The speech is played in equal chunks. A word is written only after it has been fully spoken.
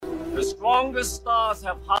The strongest stars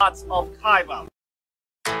have hearts of Kyber.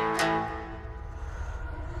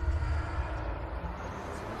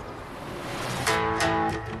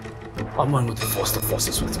 I'm one with the Force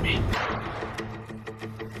is with me.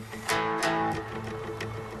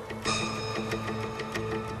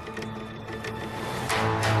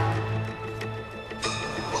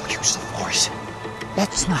 We'll use the Force.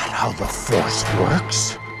 That's not how the Force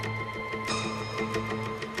works.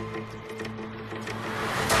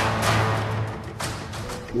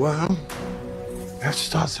 Well, let's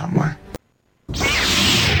start somewhere.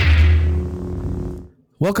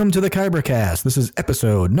 Welcome to the Kybercast. This is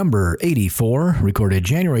episode number 84, recorded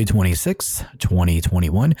January 26,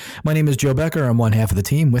 2021. My name is Joe Becker. I'm one half of the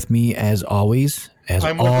team. With me, as always.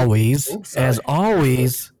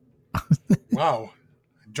 Wow.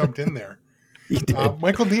 I jumped in there. You did.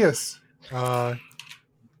 Michael Diaz. Title?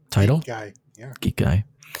 Geek guy. Yeah. Geek guy.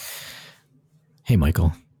 Hey,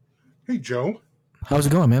 Michael. Hey, Joe. How's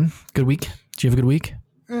it going, man? Good week? Did you have a good week?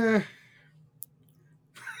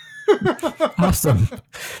 Awesome.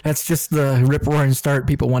 That's just the rip-roaring start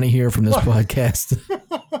people want to hear from this podcast.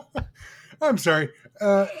 I'm sorry.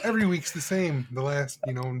 Every week's the same. The last,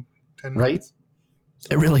 10 Right? minutes.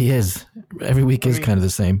 It really is. Every week is kind of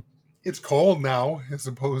the same. It's cold now as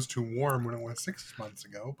opposed to warm when it was 6 months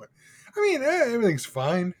ago. But, everything's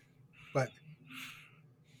fine. But,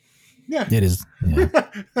 yeah. It is. Yeah.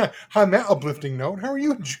 On that uplifting note, how are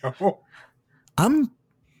you, Joe? I'm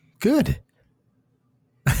good.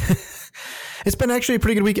 It's been actually a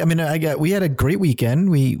pretty good week. I mean, we had a great weekend.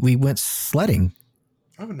 We went sledding.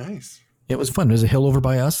 Oh, nice. It was fun. There's a hill over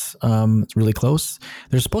by us. It's really close.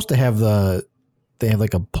 They're supposed to have they have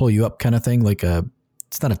like a pull you up kind of thing,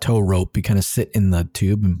 it's not a tow rope. You kind of sit in the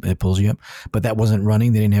tube and it pulls you up, but that wasn't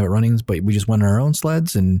running. They didn't have it running, but we just went on our own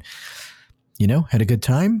sleds and, had a good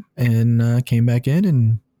time and came back in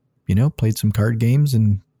and, played some card games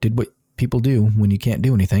and did what people do when you can't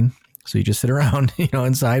do anything. So you just sit around,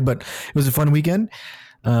 inside, but it was a fun weekend.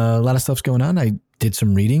 A lot of stuff's going on. I did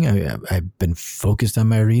some reading. I've been focused on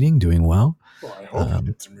my reading, doing well. Well, I hope you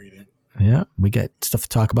did some reading. Yeah, we got stuff to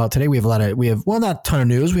talk about today. We have not a ton of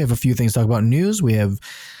news. We have a few things to talk about in news. We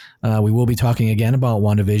will be talking again about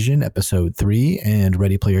WandaVision episode 3 and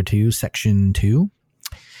Ready Player 2 section 2.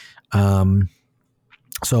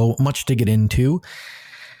 So much to get into.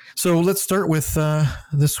 So let's start with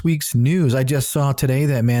this week's news. I just saw today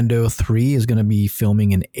that Mando 3 is going to be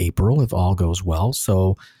filming in April if all goes well.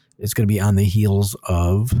 So it's going to be on the heels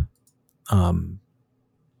of Boba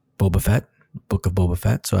Fett, Book of Boba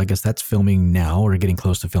Fett. So I guess that's filming now or getting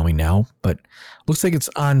close to filming now. But looks like it's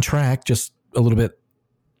on track just a little bit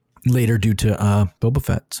later due to Boba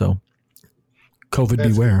Fett. So COVID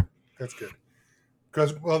beware. Good. That's good.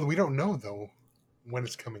 Because, we don't know, though, when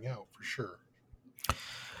it's coming out for sure.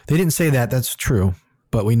 They didn't say that. That's true.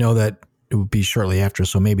 But we know that it would be shortly after.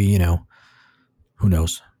 So maybe, who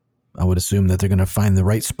knows? I would assume that they're going to find the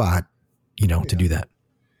right spot, to do that.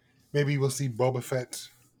 Maybe we'll see Boba Fett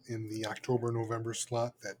in the October-November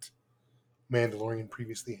slot that Mandalorian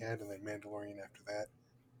previously had, and then Mandalorian after that.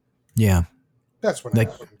 Yeah. That's what I'm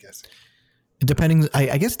guessing.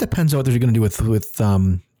 I guess it depends on what they're going to do with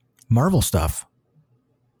Marvel stuff.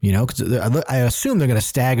 Because I assume they're going to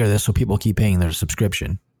stagger this so people keep paying their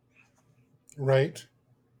subscription. Right.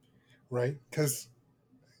 Because,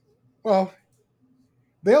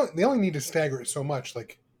 they only need to stagger it so much.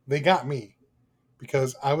 Like, they got me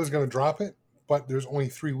because I was going to drop it, but there's only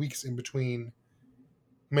 3 weeks in between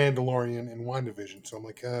Mandalorian and WandaVision. So I'm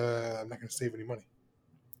like, I'm not going to save any money.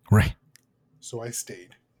 Right. So I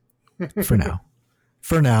stayed. For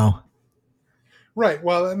now. Right.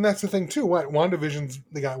 Well, and that's the thing, too. WandaVision's,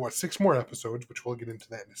 they got, 6 more episodes, which we'll get into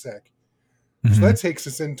that in a sec. Mm-hmm. So that takes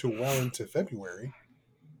us into February.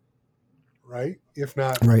 Right? If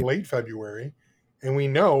not late February. And we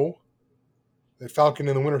know that Falcon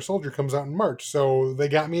and the Winter Soldier comes out in March. So they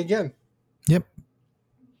got me again. Yep.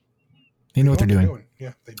 They know what they're doing.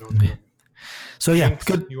 Yeah, they know what they're doing. So, yeah,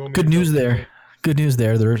 good news there. Good news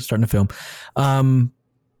there. They're starting to film.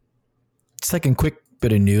 Second quick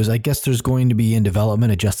bit of news. I guess there's going to be in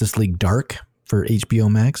development a Justice League Dark for HBO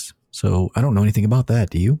Max. So I don't know anything about that.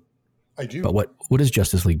 Do you? I do. But what is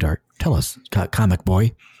Justice League Dark? Tell us, comic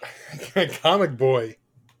boy. Comic boy.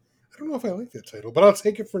 I don't know if I like that title, but I'll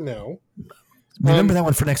take it for now. Remember that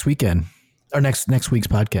one for next weekend or next week's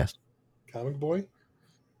podcast. Comic boy.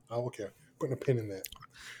 Oh, okay. Putting a pin in that.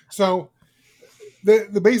 So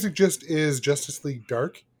the basic gist is Justice League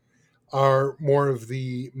Dark are more of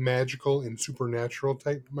the magical and supernatural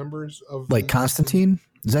type members of Constantine.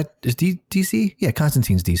 Is DC? Yeah,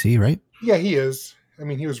 Constantine's DC, right? Yeah, he is. I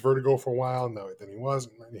mean, he was Vertigo for a while. No, then he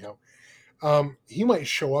wasn't. Anyhow, he might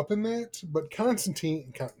show up in that, but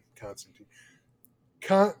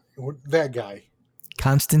that guy.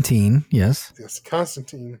 Constantine, yes. Yes,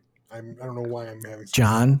 Constantine. I don't know why I'm having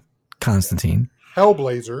John Constantine.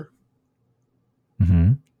 Hellblazer.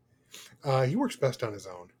 Mm-hmm. He works best on his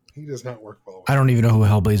own. He does not work well. I don't even know who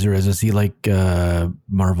Hellblazer is. Is he like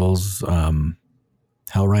Marvel's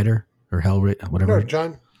Hellrider or whatever?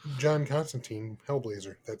 No, John Constantine,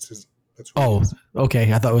 Hellblazer. That's his. That's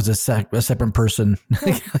okay. I thought it was a separate person,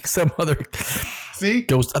 like some other. See,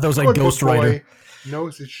 Ghost. I thought it was like Ghost Rider.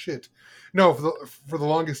 Knows his shit. No, for the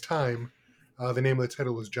longest time, the name of the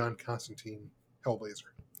title was John Constantine Hellblazer.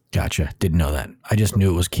 Gotcha. Didn't know that. I just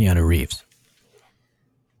knew it was Keanu Reeves.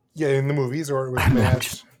 Yeah, in the movies, or it was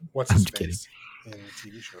Matt. What's his face? In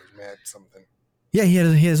TV shows, Matt something. Yeah, he had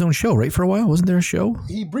his own show, right? For a while, wasn't there a show?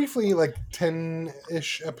 He briefly, like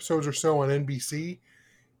 10-ish episodes or so on NBC,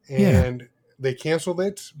 and they canceled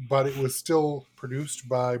it, but it was still produced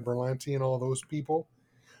by Berlanti and all those people.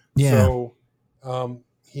 Yeah. So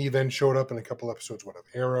he then showed up in a couple episodes, of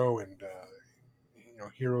Arrow and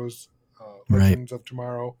Heroes, Legends of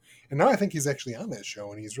Tomorrow, and now I think he's actually on that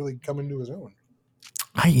show, and he's really coming to his own.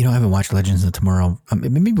 I haven't watched Legends of Tomorrow.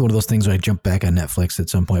 Maybe one of those things where I jump back on Netflix at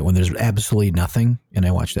some point when there's absolutely nothing, and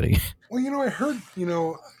I watched it again. Well, I heard,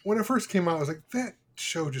 when it first came out, I was like, that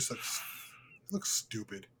show just looks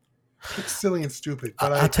stupid. It looks silly and stupid.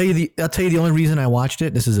 But I'll tell you the only reason I watched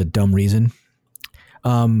it. This is a dumb reason.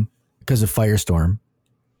 Because of Firestorm.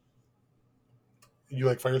 You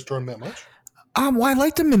like Firestorm that much? Well, I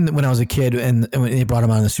liked him when I was a kid, and when they brought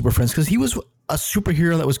him on the Super Friends, because he was a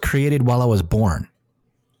superhero that was created while I was born.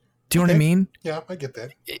 Do you know what I mean? Yeah, I get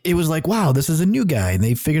that. It was like, wow, this is a new guy, and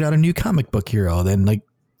they figured out a new comic book hero. Then, like,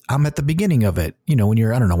 I'm at the beginning of it. When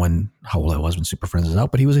you're, I don't know how old I was when Super Friends was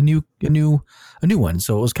out, but he was a new one.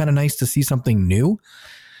 So it was kind of nice to see something new.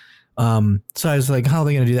 So I was like, how are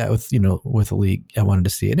they going to do that with the League? I wanted to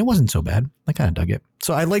see it, and it wasn't so bad. I kind of dug it.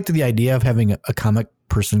 So I liked the idea of having a comic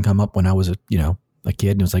person come up when I was a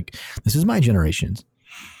kid, and it was like, this is my generation's.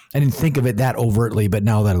 I didn't think of it that overtly, but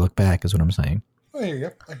now that I look back is what I'm saying. I hear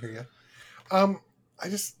you. I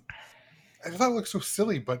thought it looked so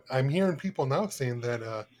silly, but I'm hearing people now saying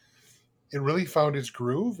that it really found its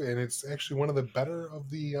groove, and it's actually one of the better of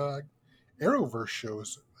the Arrowverse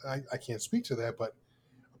shows. I can't speak to that, but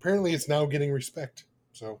apparently it's now getting respect.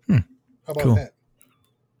 So how about that?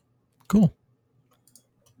 Cool.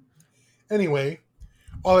 Anyway,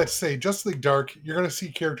 all that to say, Justice League Dark, you're going to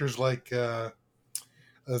see characters like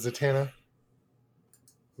Zatanna,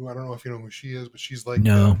 who I don't know if you know who she is, but she's like...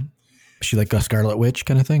 No. Is she like a Scarlet Witch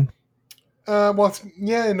kind of thing?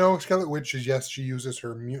 Scarlet Witch is, yes, she uses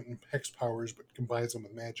her mutant hex powers, but combines them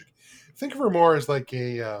with magic. Think of her more as like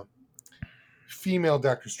a female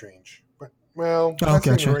Doctor Strange. But, that's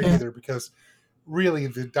not right either, because really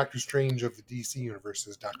the Doctor Strange of the DC universe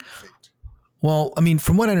is Dr. Fate. Well, I mean,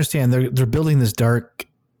 from what I understand, they're building this Dark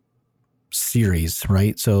series,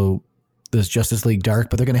 right? So this Justice League Dark,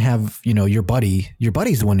 but they're going to have, your buddy. Your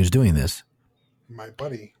buddy's the one who's doing this. My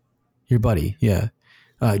buddy. Your buddy, yeah.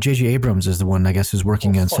 J.J. Abrams is the one, I guess, who's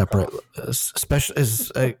working on separate,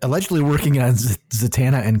 allegedly working on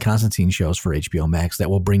Zatanna and Constantine shows for HBO Max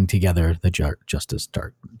that will bring together the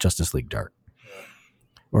Justice League Dark. Yeah.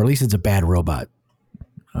 Or at least it's a Bad Robot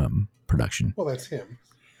production. Well, that's him.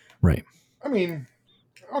 Right. I mean,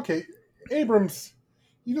 okay, Abrams,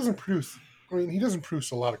 he doesn't produce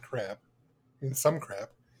a lot of crap. I mean, some crap.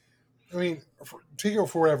 I mean, take it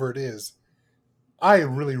for whatever it is. I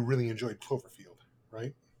really, really enjoyed Cloverfield,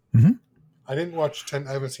 right? Mm-hmm. I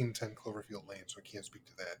haven't seen 10 Cloverfield Lane, so I can't speak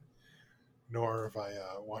to that. Nor have I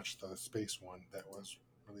watched the space one. That was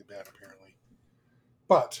really bad, apparently.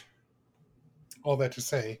 But, all that to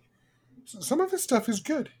say, some of his stuff is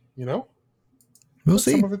good, We'll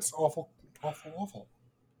see. Some of it's awful.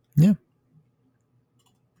 Yeah.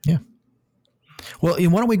 Yeah. Well,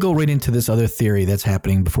 why don't we go right into this other theory that's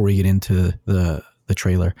happening before we get into the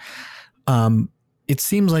trailer? It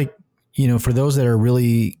seems like, for those that are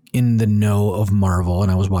really in the know of Marvel,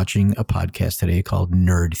 and I was watching a podcast today called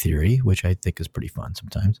Nerd Theory, which I think is pretty fun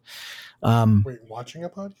sometimes. Wait, watching a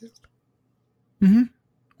podcast? Mm-hmm.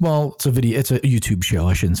 Well, it's a YouTube show.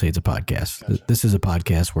 I shouldn't say it's a podcast. Gotcha. This is a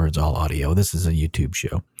podcast where it's all audio. This is a YouTube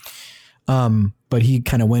show. But he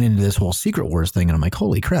kind of went into this whole Secret Wars thing, and I'm like,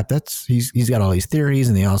 holy crap, he's got all these theories,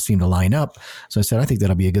 and they all seem to line up. So I said, I think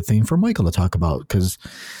that'll be a good thing for Michael to talk about, because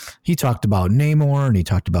he talked about Namor, and he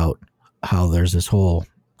talked about how there's this whole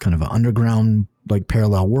kind of underground, like,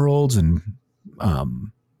 parallel worlds, and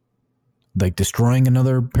like destroying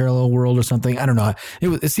another parallel world or something. I don't know.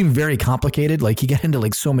 It seemed very complicated. Like he got into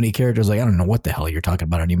like so many characters. Like I don't know what the hell you're talking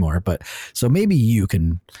about anymore. But so maybe you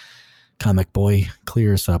can, Comic Boy,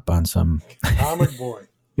 clear us up on some. Comic Boy.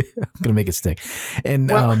 I'm gonna make it stick.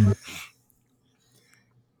 And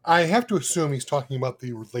I have to assume he's talking about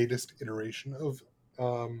the latest iteration of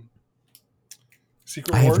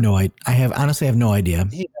Secret Ward. I honestly have no idea.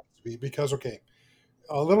 He has to be because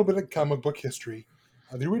a little bit of comic book history.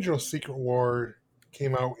 The original Secret Ward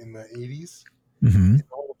came out in the 80s. Mm-hmm. It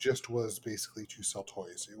all just was basically to sell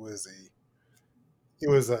toys. It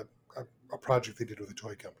was a project they did with a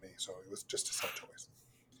toy company, so it was just to sell toys.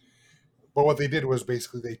 But what they did was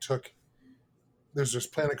basically there's this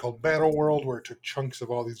planet called Battle World where it took chunks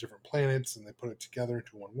of all these different planets and they put it together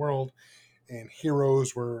into one world, and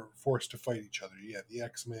heroes were forced to fight each other. You had the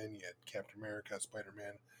X-Men, you had Captain America,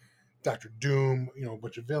 Spider-Man, Dr. Doom, a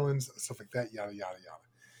bunch of villains, stuff like that, yada yada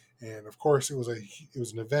yada. And of course, it was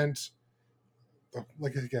an event.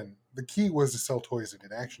 Like again, the key was to sell toys. They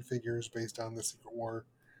did action figures based on the Secret War,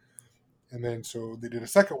 and then so they did a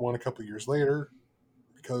second one a couple of years later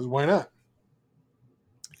because why not?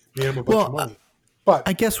 Made them a bunch of money. But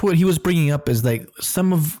I guess what he was bringing up is like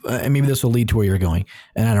some of, and maybe this will lead to where you're going,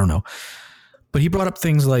 and I don't know, but he brought up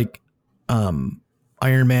things like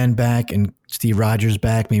Iron Man back and Steve Rogers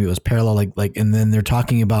back. Maybe it was parallel, like, and then they're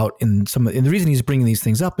talking about and the reason he's bringing these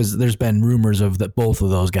things up is there's been rumors of that both of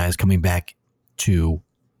those guys coming back to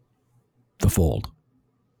the fold.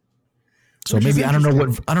 So maybe I don't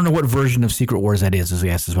know what version of Secret Wars that is. I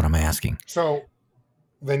guess is what I'm asking. So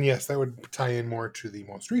then yes, that would tie in more to the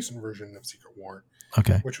most recent version of Secret War.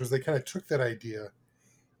 Okay, which was they kind of took that idea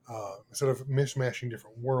instead of mishmashing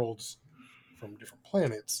different worlds from different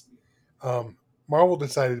planets. Marvel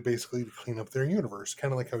decided basically to clean up their universe,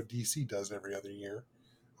 kind of like how DC does every other year.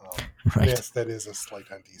 Right. Yes, that is a slight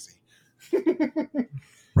on DC.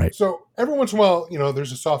 Right. So every once in a while,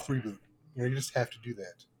 there's a soft reboot. You just have to do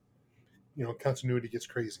that. Continuity gets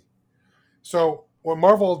crazy. So what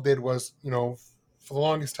Marvel did was, for the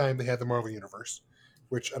longest time they had the Marvel Universe,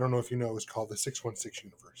 which I don't know if you know is called the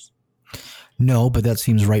 616 Universe. No, but that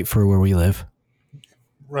seems right for where we live.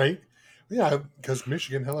 Right? Yeah, because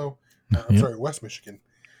Michigan, hello. Sorry, West Michigan.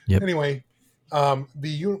 Yep. Anyway,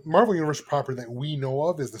 the Marvel Universe proper that we know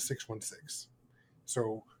of is the 616.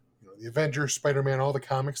 So, the Avengers, Spider-Man, all the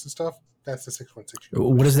comics and stuff, that's the 616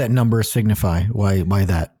 universe. What does that number signify? Why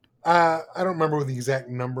that? I don't remember what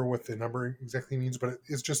the number exactly means, but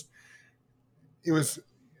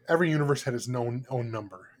every universe had its own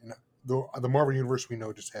number. And the Marvel Universe we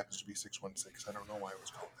know just happens to be 616. I don't know why it was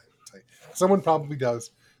called that. Someone probably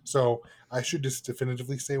does. So I should just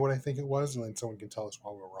definitively say what I think it was, and then someone can tell us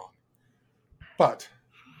why we're wrong. But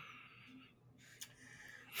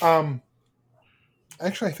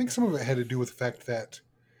actually, I think some of it had to do with the fact that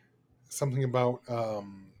something about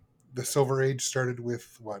the Silver Age started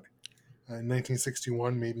with in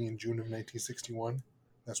 1961, maybe in June of 1961.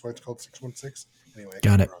 That's why it's called 616. Anyway,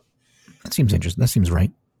 got it. Wrong. That seems interesting. That seems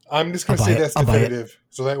right. I'm just going to say that's definitive,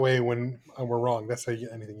 so that way when we're wrong, that's how you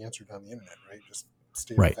get anything answered on the internet, right? Just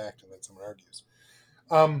state a fact and then someone argues.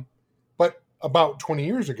 But about 20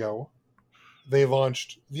 years ago, they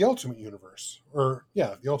launched the Ultimate Universe, the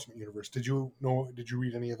Ultimate Universe. Did you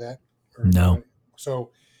read any of that? No.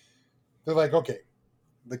 So they're like, okay,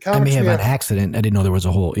 the comics. I may have an accident. I didn't know there was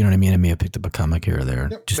a whole. You know what I mean? I may have picked up a comic here or there.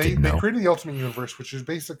 Yep, they created the Ultimate Universe, which is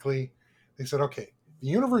basically they said, okay, the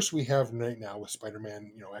universe we have right now with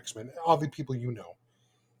Spider-Man, X-Men, all the people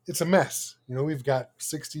it's a mess. We've got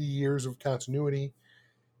 60 years of continuity,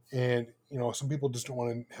 and some people just don't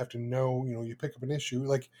want to have to know. You pick up an issue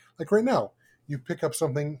like right now. You pick up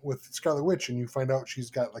something with Scarlet Witch and you find out she's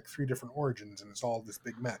got like 3 different origins and it's all this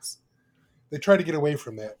big mess. They try to get away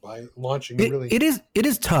from that by launching It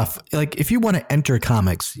is tough. Like if you want to enter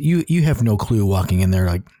comics, you have no clue walking in there.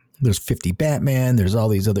 Like there's 50 Batman, there's all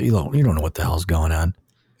these other, you don't know what the hell's going on.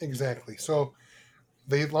 Exactly. So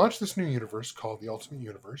they launched this new universe called the Ultimate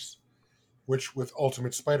Universe, which with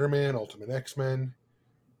Ultimate Spider-Man, Ultimate X-Men,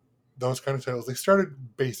 those kind of titles, they started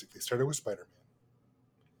with Spider-Man.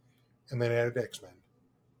 And then added X-Men,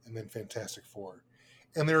 and then Fantastic Four.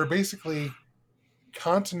 And they were basically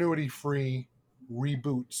continuity-free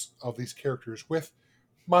reboots of these characters with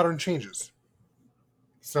modern changes.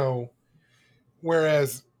 So,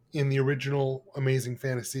 whereas in the original Amazing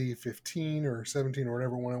Fantasy 15 or 17 or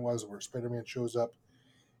whatever one it was, where Spider-Man shows up,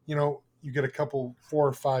 you get a couple, 4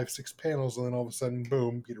 or 5, 6 panels, and then all of a sudden,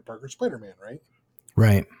 boom, Peter Parker, Spider-Man, right?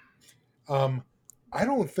 Right. I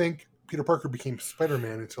don't think Peter Parker became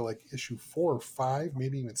Spider-Man until like issue 4 or 5,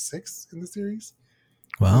 maybe even 6 in the series.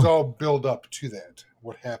 Wow. It was all build up to that.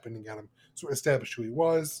 What happened and got him. So it established who he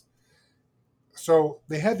was. So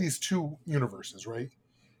they had these two universes, right?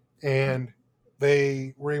 And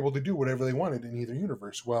they were able to do whatever they wanted in either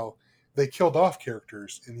universe. Well, they killed off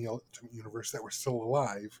characters in the Ultimate Universe that were still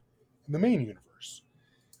alive in the main universe,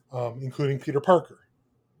 including Peter Parker.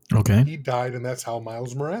 Okay. He died, and that's how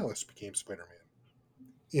Miles Morales became Spider-Man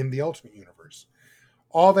in the Ultimate Universe.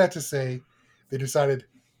 All that to say, they decided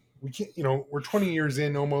we can't, we're 20 years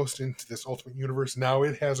in almost into this Ultimate Universe. Now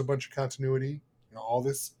it has a bunch of continuity, all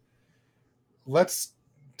this. Let's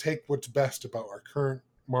take what's best about our current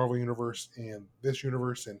Marvel Universe and this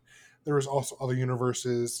universe. And there was also other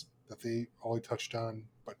universes that they only touched on,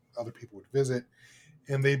 but other people would visit.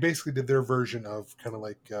 And they basically did their version of kind of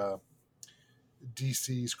like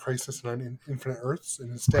DC's Crisis on Infinite Earths.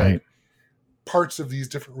 And instead, parts of these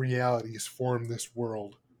different realities form this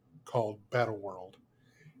world called Battle World.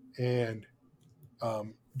 And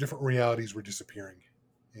different realities were disappearing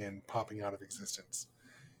and popping out of existence.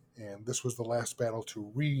 And this was the last battle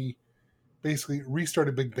to basically restart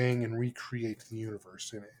a Big Bang and recreate the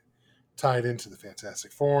universe. And it tied into the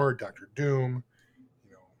Fantastic Four, Doctor Doom,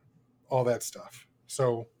 all that stuff.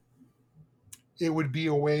 So it would be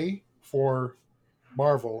a way for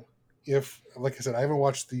Marvel if, like I said, I haven't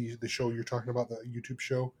watched the show you're talking about, the YouTube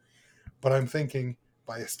show, but I'm thinking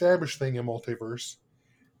by establishing a multiverse,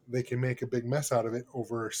 they can make a big mess out of it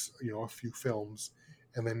over a few films,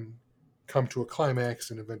 and then come to a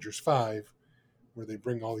climax in Avengers 5 where they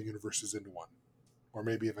bring all the universes into one, or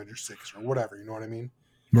maybe Avengers 6 or whatever, you know what I mean?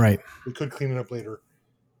 Right. We could clean it up later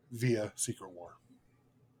via Secret War.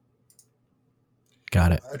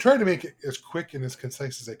 Got it. I tried to make it as quick and as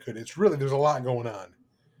concise as I could. It's really, there's a lot going on,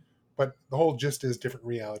 but the whole gist is different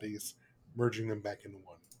realities, merging them back into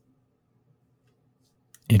one.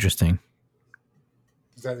 Interesting.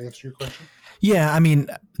 Does that answer your question? Yeah. I mean,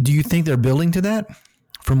 do you think they're building to that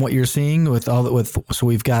from what you're seeing with so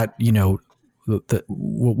we've got,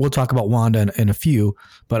 we'll talk about Wanda in a few,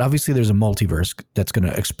 but obviously there's a multiverse that's going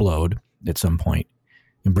to explode at some point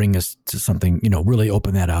and bring us to something, really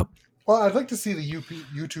open that up. Well, I'd like to see the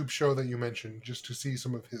YouTube show that you mentioned, just to see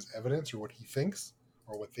some of his evidence or what he thinks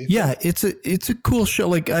or what they think. Yeah, it's a cool show.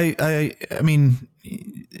 Like I mean,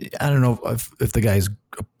 I don't know if the guy's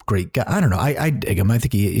a great guy. I don't know. I dig him. I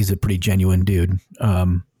think he's a pretty genuine dude.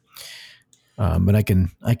 But I can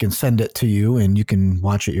send it to you and you can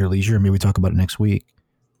watch it at your leisure. Maybe we talk about it next week.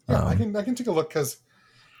 Yeah, I can take a look because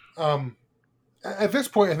at this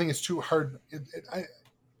point I think it's too hard.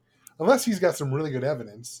 Unless he's got some really good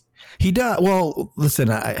evidence. He does. Well, listen,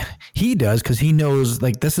 he does because he knows.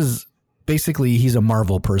 Like this is basically he's a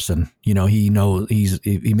Marvel person. He knows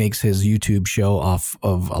he makes his YouTube show off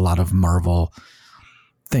of a lot of Marvel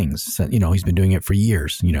things. So, he's been doing it for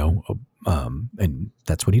years. And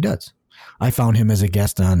that's what he does. I found him as a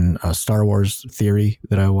guest on Star Wars Theory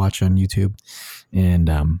that I watch on YouTube.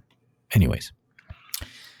 And anyways.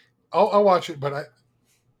 I'll watch it, but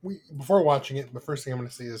before watching it, the first thing I'm going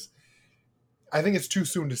to say is I think it's too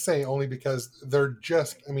soon to say, only because we're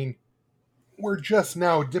just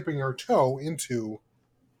now dipping our toe into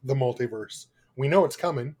the multiverse. We know it's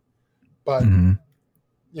coming, but,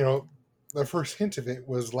 the first hint of it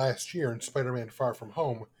was last year in Spider-Man Far From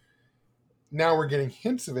Home. Now we're getting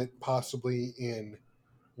hints of it possibly in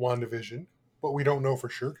WandaVision, but we don't know for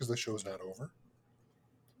sure because the show's not over.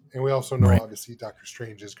 And we also know, obviously, Doctor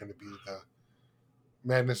Strange is going to be the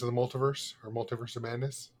Madness of the Multiverse, or Multiverse of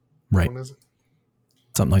Madness. Right. What is it?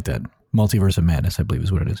 Something like that. Multiverse of Madness, I believe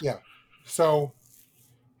is what it is. Yeah. So,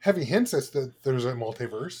 heavy hints as that there's a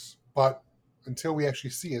multiverse, but until we actually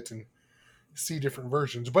see it and see different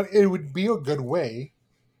versions. But it would be a good way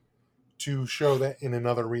to show that in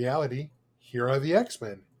another reality, here are the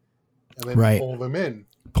X-Men. And then pull them in.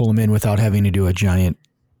 Pull them in without having to do a giant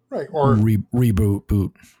or reboot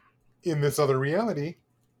boot. In this other reality.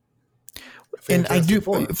 And I do,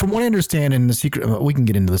 from what I understand in the secret, we can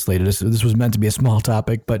get into this later. This was meant to be a small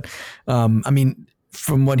topic, but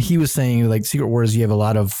from what he was saying, like Secret Wars, you have a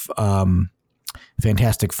lot of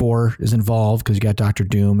Fantastic Four is involved because you got Doctor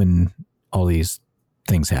Doom and all these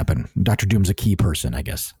things happen. Doctor Doom's a key person, I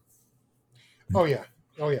guess. Oh yeah.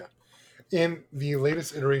 In the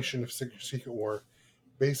latest iteration of Secret War,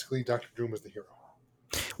 basically Doctor Doom is the hero.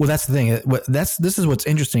 Well, that's the thing. This is what's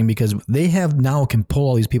interesting because they have now can pull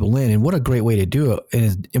all these people in, and what a great way to do it,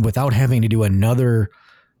 and without having to do another,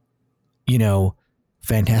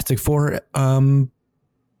 Fantastic Four,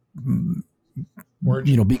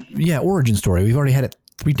 origin story. We've already had it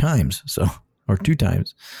 3 times, or 2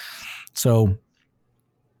 times, so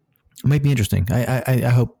it might be interesting. I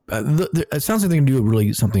hope it sounds like they're gonna do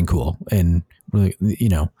really something cool and really,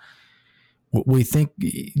 we think,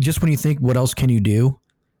 just when you think, what else can you do?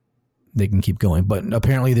 They can keep going. But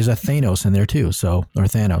apparently there's a Thanos in there too. Or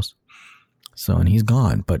Thanos. So, and he's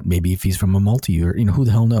gone. But maybe if he's from a multi, or, who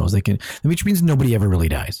the hell knows? Which means nobody ever really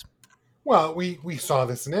dies. Well, we saw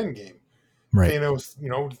this in Endgame. Right. Thanos,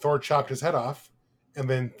 Thor chopped his head off, and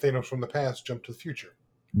then Thanos from the past jumped to the future.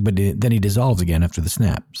 But then he dissolves again after the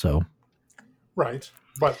snap. So. Right.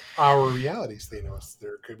 But our reality's Thanos.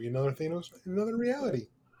 There could be another Thanos in another reality.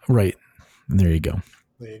 Right. And there you go.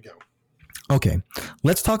 There you go. Okay.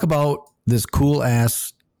 Let's talk about this cool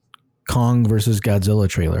ass Kong versus Godzilla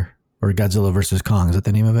trailer, or Godzilla versus Kong. Is that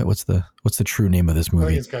the name of it? What's the true name of this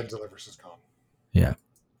movie? I think it's Godzilla versus Kong. Yeah.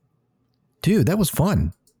 Dude, that was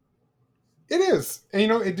fun. It is.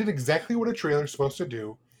 And it did exactly what a trailer's supposed to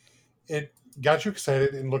do. It got you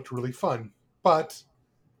excited and looked really fun. But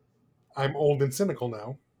I'm old and cynical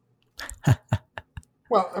now.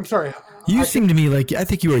 Well, I'm sorry. You seem to me like, I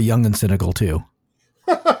think you were young and cynical too.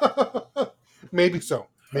 Maybe so.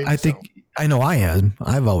 I know I am.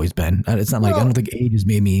 I've always been. It's not like, I don't think age has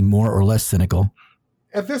made me more or less cynical.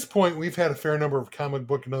 At this point, we've had a fair number of comic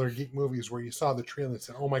book and other geek movies where you saw the trailer and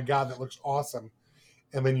said, oh my God, that looks awesome.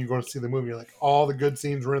 And then you go to see the movie, you're like, all the good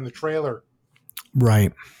scenes were in the trailer.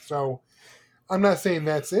 Right. So I'm not saying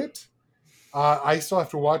that's it. I still have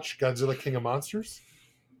to watch Godzilla King of Monsters.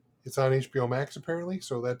 It's on HBO Max apparently,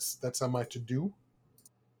 so that's on my to-do.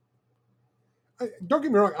 Don't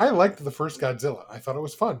get me wrong, I liked the first Godzilla. I thought it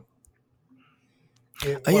was fun.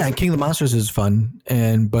 Yeah, and King of the Monsters is fun,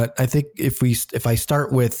 but I think if I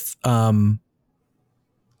start with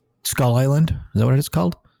Skull Island, is that what it's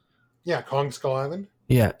called? Yeah, Kong Skull Island.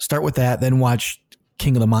 Yeah, start with that, then watch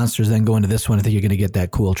King of the Monsters, then go into this one. I think you're going to get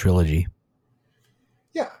that cool trilogy.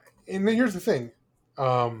 Yeah, and then here's the thing.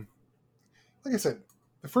 Like I said,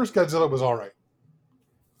 the first Godzilla was all right.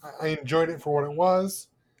 I enjoyed it for what it was.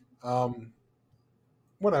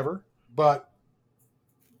 Whatever. But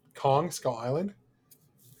Kong Skull Island,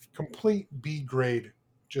 complete B grade,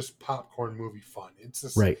 just popcorn movie fun. It's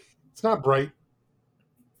just right. It's not bright.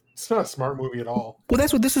 It's not a smart movie at all. Well,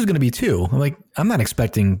 that's what this is going to be too. I'm not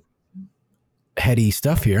expecting heady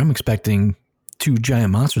stuff here. I'm expecting two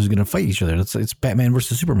giant monsters are going to fight each other. It's Batman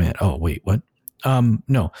versus Superman. Oh wait, what?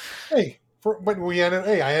 No. Hey,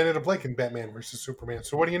 I ended up liking Batman versus Superman.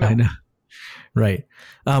 So what do you know? I know. Right.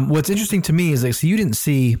 What's interesting to me is so you didn't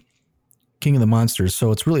see King of the Monsters,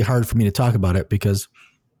 so it's really hard for me to talk about it because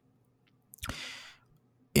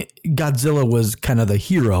Godzilla was kind of the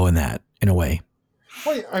hero in that, in a way.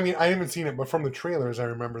 Well, I mean, I haven't seen it, but from the trailers, I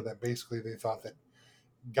remember that basically they thought that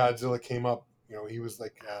Godzilla came up, he was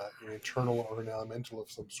like an eternal or an elemental of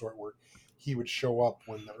some sort where he would show up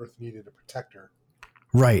when the Earth needed a protector.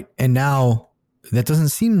 Right. And now that doesn't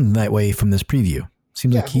seem that way from this preview.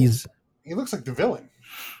 Seems like he looks like the villain.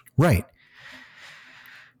 Right.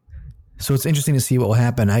 So it's interesting to see what will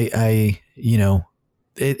happen. It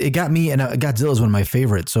got me, and Godzilla is one of my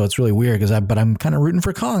favorites. So it's really weird but I'm kind of rooting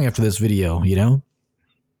for Kong after this video,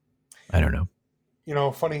 I don't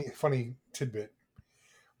know. Funny tidbit.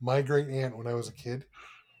 My great aunt, when I was a kid,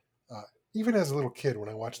 even as a little kid, when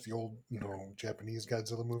I watched the old, Japanese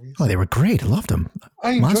Godzilla movies. Oh, they were great. I loved them.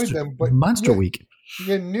 I enjoyed them, but Monster Week.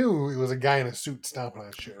 You knew it was a guy in a suit stomping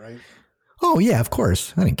on shit, right? Oh yeah, of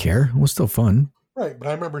course. I didn't care. It was still fun. Right, but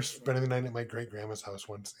I remember spending the night at my great grandma's house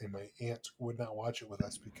once, and my aunt would not watch it with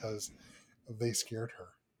us because they scared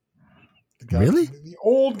her. Really? The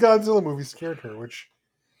old Godzilla movie scared her, which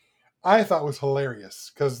I thought was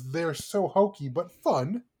hilarious because they're so hokey but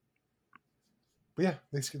fun. But yeah,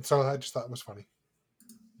 so I just thought it was funny.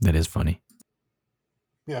 That is funny.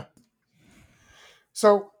 Yeah.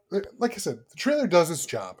 So, like I said, the trailer does its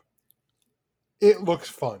job. It looks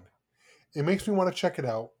fun. It makes me want to check it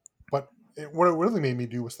out. But what it really made me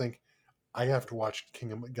do was think, I have to watch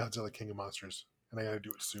Godzilla King of Monsters. And I got to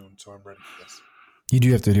do it soon, so I'm ready for this. You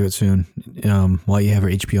do have to do it soon while you have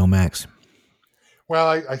your HBO Max. Well,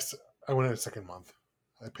 I went in a second month.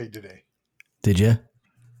 I paid today. Did you?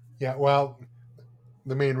 Yeah, well,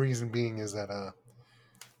 the main reason being is that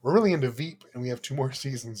we're really into Veep, and we have 2 more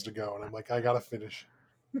seasons to go. And I'm like, I got to finish.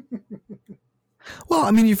 Well,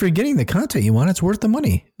 I mean, if you're getting the content you want, it's worth the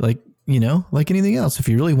money. Like anything else. If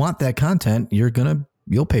you really want that content,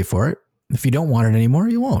 you'll pay for it. If you don't want it anymore,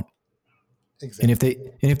 you won't. Exactly.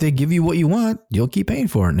 And if they give you what you want, you'll keep paying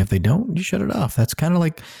for it. And if they don't, you shut it off. That's kind of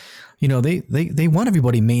like, they want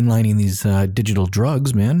everybody mainlining these digital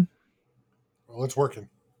drugs, man. Well, it's working.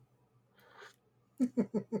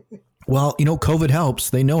 Well, COVID helps.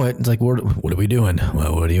 They know it. It's like, what are we doing?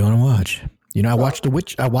 Well, what do you want to watch? I watched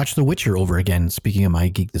The Witcher over again. Speaking of my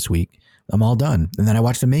geek this week, I'm all done. And then I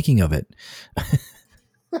watched the making of it.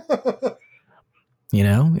 You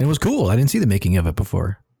know, it was cool. I didn't see the making of it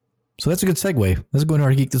before. So that's a good segue. Let's go into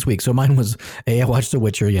our geek this week. So mine was, I watched The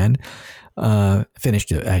Witcher again.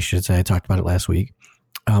 Finished it, I should say. I talked about it last week.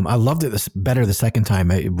 I loved it better the second time.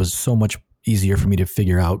 It was so much easier for me to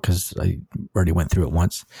figure out because I already went through it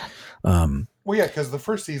once. Well, yeah, because the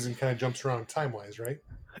first season kind of jumps around time-wise, right?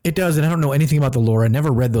 It does, and I don't know anything about the lore. I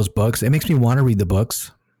never read those books. It makes me want to read the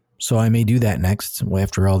books, so I may do that next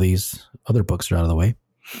after all these other books are out of the way.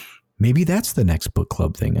 Maybe that's the next book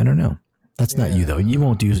club thing. I don't know. That's not you though. You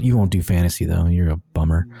won't do fantasy though. You're a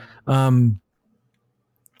bummer. Well,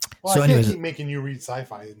 so I anyways, can't keep making you read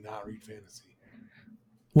sci-fi and not read fantasy.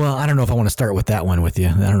 Well, I don't know if I want to start with that one with you.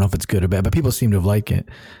 I don't know if it's good or bad, but people seem to have liked it.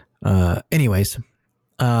 Anyways,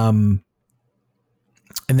 and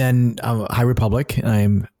then High Republic.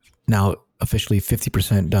 I'm now officially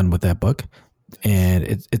 50% done with that book, and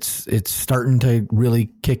it's starting to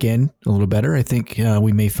really kick in a little better. I think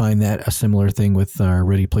we may find that a similar thing with our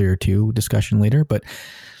Ready Player 2 discussion later, but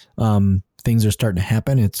things are starting to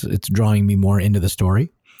happen. It's drawing me more into the story.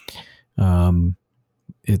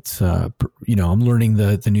 It's I'm learning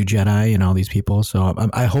the new Jedi and all these people, so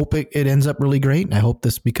I hope it ends up really great. I hope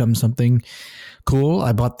this becomes something cool.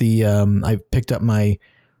 I bought I picked up my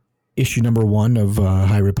issue number 1 of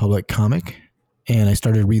High Republic comic, and I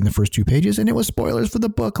started reading the first 2 pages, and it was spoilers for the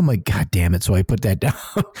book. I'm like, God damn it! So I put that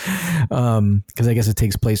down because I guess it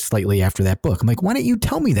takes place slightly after that book. I'm like, why didn't you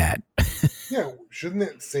tell me that? Yeah, shouldn't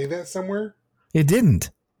it say that somewhere? It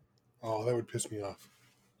didn't. Oh, that would piss me off.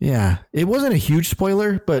 Yeah, it wasn't a huge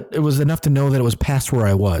spoiler, but it was enough to know that it was past where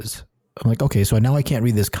I was. I'm like, okay, so now I can't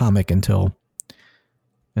read this comic until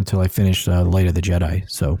I finish Light of the Jedi.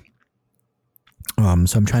 So I'm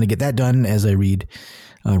trying to get that done as I read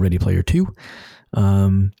Ready Player 2.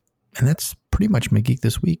 And that's pretty much my geek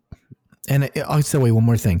this week. And I'll say, wait, one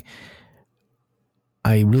more thing.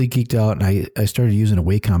 I really geeked out, and I started using a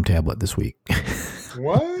Wacom tablet this week.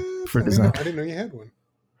 What? For design. I didn't know you had one.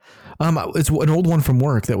 It's an old one from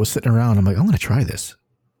work that was sitting around. I'm like, I'm going to try this.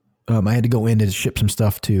 I had to go in to ship some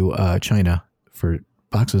stuff to China for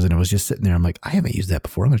boxes, and it was just sitting there. I'm like, I haven't used that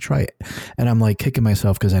before. I'm going to try it. And I'm like kicking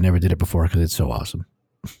myself because I never did it before because it's so awesome.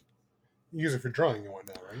 You use it for drawing and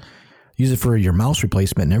whatnot, right? Use it for your mouse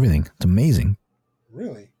replacement and everything. It's amazing.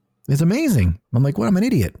 Really? It's amazing. I'm like, what? I'm an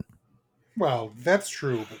idiot. Well, that's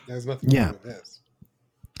true, but there's nothing wrong with this.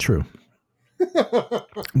 True.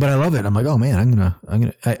 But I love it. I'm like, oh man,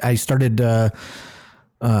 I started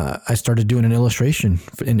doing an illustration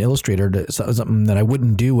in Illustrator, something that I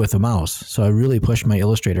wouldn't do with a mouse. So I really pushed my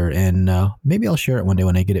Illustrator, and maybe I'll share it one day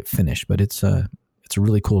when I get it finished. But it's a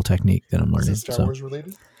really cool technique that I'm learning. Is it Star Wars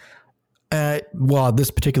related? Well,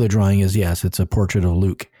 this particular drawing is, yes, it's a portrait of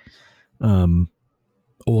Luke,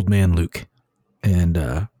 old man Luke,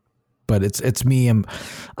 and but it's me.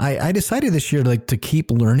 I decided this year to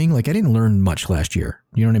keep learning. Like I didn't learn much last year.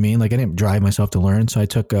 You know what I mean? Like I didn't drive myself to learn. So I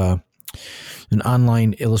took an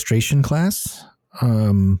online illustration class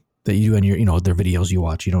that you do on your, their videos you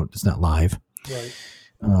watch. It's not live. Right.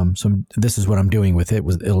 So this is what I'm doing with it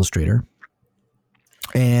with Illustrator,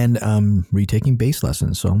 and I'm retaking base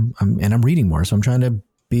lessons. So I'm reading more. So I'm trying to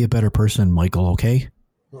be a better person, Michael. Okay.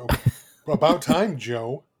 Well, about time,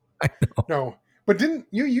 Joe. I know. No. But didn't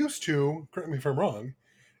you used to, correct me if I'm wrong,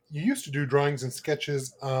 you used to do drawings and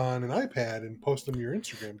sketches on an iPad and post them to your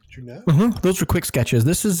Instagram, did you not? Mm-hmm. Those were quick sketches.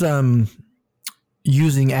 This is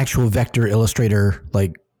using actual vector Illustrator,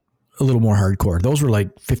 like a little more hardcore. Those were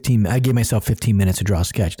like 15. I gave myself 15 minutes to draw a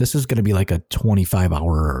sketch. This is going to be like a 25-hour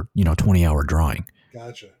or 20-hour drawing.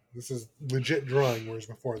 Gotcha. This is legit drawing, whereas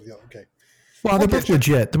before okay. Well, they're both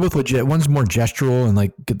legit. They're both legit. One's more gestural and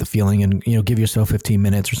like get the feeling and, give yourself 15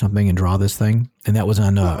 minutes or something and draw this thing. And that was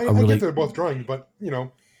on I get they're both drawing, but,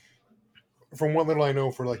 from what little I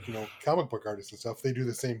know for comic book artists and stuff, they do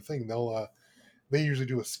the same thing. They usually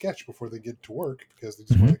do a sketch before they get to work because they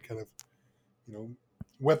just want to kind of,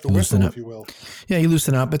 wet the whistle, if you will. Yeah, you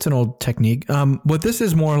loosen up. It's an old technique. But this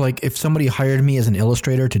is more like if somebody hired me as an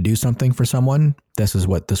illustrator to do something for someone, this is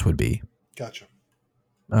what this would be. Gotcha.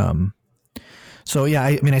 So yeah,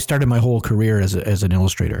 I started my whole career as an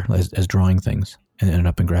illustrator, as drawing things, and ended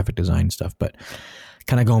up in graphic design stuff. But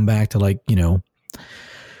kind of going back to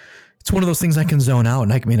it's one of those things I can zone out.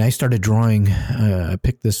 And I started drawing. I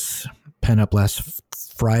picked this pen up last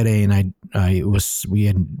Friday, and we were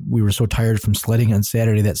so tired from sledding on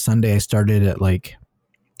Saturday that Sunday I started at 10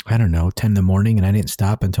 in the morning, and I didn't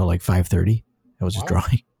stop until 5:30. I was just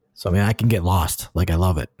drawing. So, I can get lost. I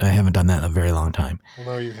love it. I haven't done that in a very long time. Well,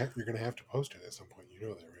 now you're going to have to post it at some point. You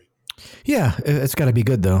know that, right? Yeah, it's got to be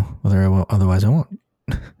good, though. Otherwise, I won't.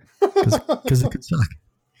 Because it could suck.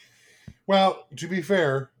 Well, to be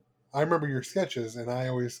fair, I remember your sketches, and I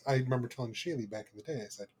remember telling Shaylee back in the day, I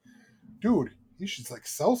said, dude, you should like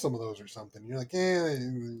sell some of those or something. You're like,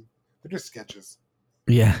 they're just sketches.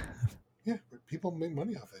 Yeah. Yeah, but people make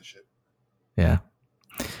money off that shit. Yeah.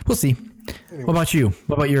 We'll see. Anyway. What about you?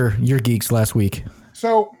 What about your geeks last week?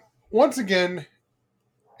 So once again,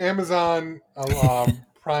 Amazon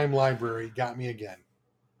Prime Library got me again.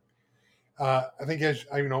 I think as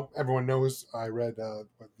everyone knows, I read the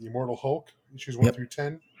Immortal Hulk issues 1 through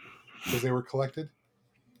 10 because they were collected.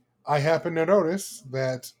 I happened to notice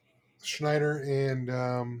that Schneider and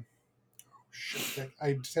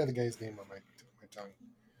I just had the guy's name on my tongue.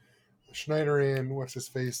 Schneider and what's his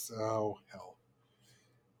face? Oh hell!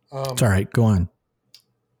 It's all right. Go on.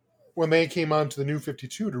 When they came on to the New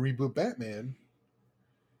 52 to reboot Batman,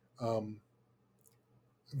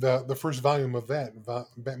 the first volume of that,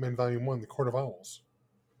 Batman Volume 1, The Court of Owls.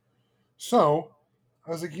 So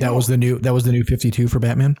I was like, that was the new 52 for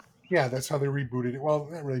Batman? Yeah, that's how they rebooted it. Well,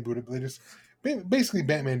 not really booted, but they just basically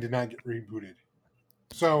Batman did not get rebooted.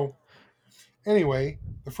 So anyway,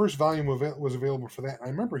 the first volume of it was available for that. I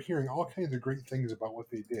remember hearing all kinds of great things about what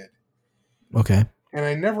they did. Okay. And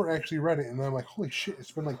I never actually read it, and I'm like, holy shit,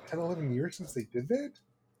 it's been like 10, 11 years since they did that?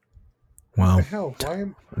 Wow. What the hell?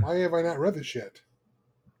 Why have I not read this yet?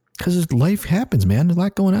 Because life happens, man. There's a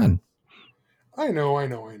lot going on. I know.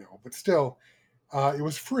 But still, it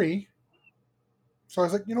was free. So I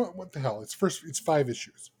was like, you know what the hell? It's 5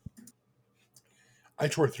 issues. I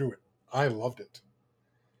tore through it. I loved it.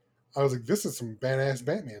 I was like, this is some badass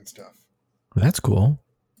Batman stuff. Well, that's cool.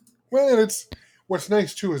 Well, and what's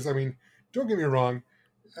nice too is, I mean, don't get me wrong,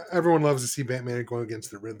 everyone loves to see Batman going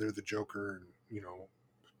against the Riddler, the Joker, and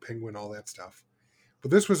Penguin, all that stuff.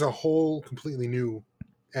 But this was a whole completely new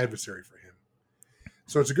adversary for him.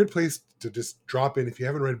 So it's a good place to just drop in if you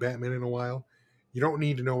haven't read Batman in a while. You don't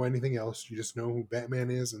need to know anything else. You just know who Batman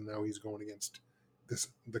is, and now he's going against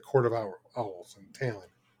the Court of Owls and Talon.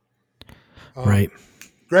 Right.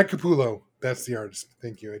 Greg Capullo, that's the artist.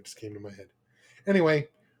 Thank you. It just came to my head. Anyway,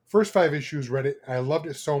 first 5 issues, read it. I loved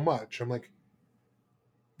it so much. I'm like,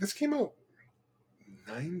 this came out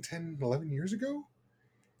 9, 10, 11 years ago?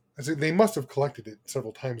 I said, they must have collected it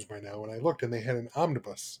several times by now. And I looked, and they had an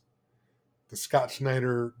omnibus. The Scott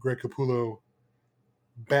Snyder, Greg Capullo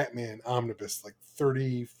Batman omnibus, like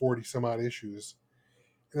 30, 40 some odd issues.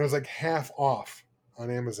 And it was like half off on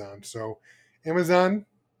Amazon. So Amazon,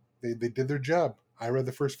 they did their job. I read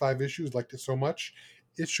the first 5 issues, liked it so much,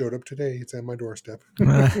 it showed up today. It's at my doorstep. They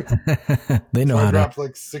know so how I dropped to.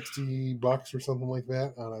 like $60 or something like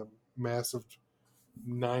that on a massive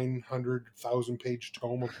 900,000 page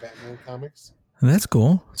tome of Batman comics. That's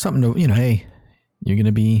cool. Something to, hey, we're going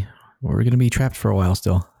to be trapped for a while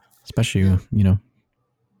still, especially,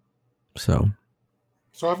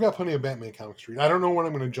 So I've got plenty of Batman comics to read. I don't know when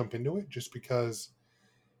I'm going to jump into it just because,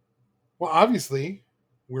 well, obviously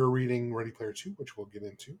we're reading Ready Player 2, which we'll get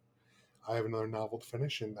into. I have another novel to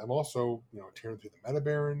finish, and I'm also, tearing through the Meta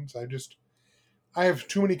Barons. I have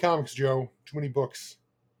too many comics, Joe. Too many books.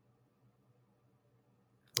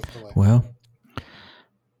 Well,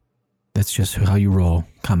 that's just how you roll,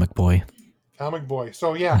 comic boy. Comic boy.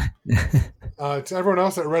 So, yeah. To everyone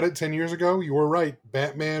else that read it 10 years ago, you were right.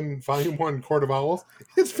 Batman Volume 1, Court of Owls.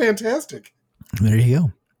 It's fantastic. There you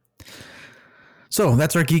go. So,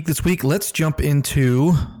 that's our geek this week. Let's jump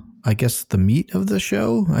into, I guess, the meat of the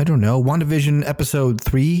show. I don't know. WandaVision episode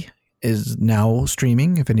 3 is now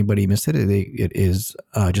streaming. If anybody missed it, it is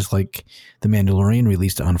just like The Mandalorian,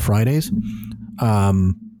 released on Fridays.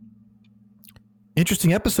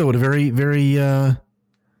 Interesting episode. A very, very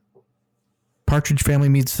Partridge Family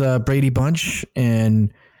meets Brady Bunch,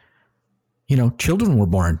 and children were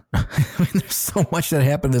born. I mean, there's so much that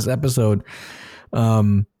happened this episode.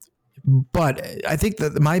 But I think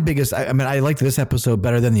that my biggest, I liked this episode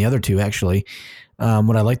better than the other two, actually.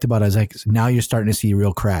 What I liked about it is like now you're starting to see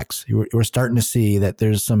real cracks. We're starting to see that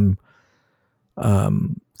there's some,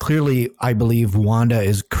 clearly, I believe Wanda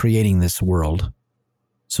is creating this world.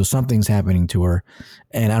 So something's happening to her,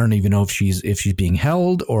 and I don't even know if she's being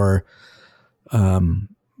held or,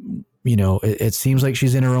 it seems like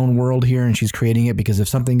she's in her own world here and she's creating it, because if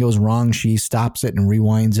something goes wrong, she stops it and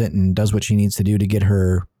rewinds it and does what she needs to do to get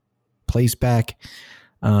her place back.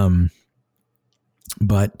 But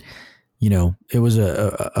it was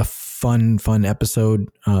a fun episode.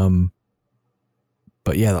 But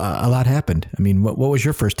yeah, a lot happened. I mean, what was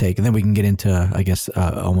your first take? And then we can get into, I guess,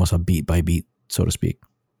 almost a beat by beat, so to speak.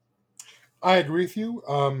 I agree with you.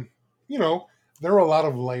 There are a lot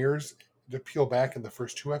of layers to peel back in the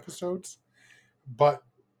first 2 episodes, but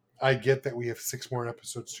I get that we have 6 more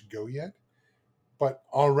episodes to go yet. But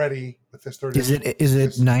already with this third, Is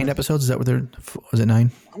it 9 episodes? Is that what was it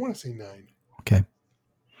 9? I want to say 9. Okay.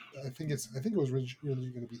 I think it was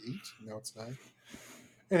originally going to be 8. Now it's 9.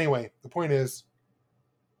 Anyway, the point is,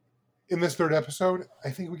 in this third episode,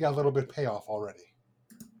 I think we got a little bit of payoff already.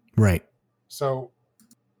 Right. So,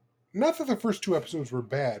 not that the first 2 episodes were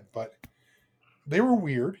bad, but they were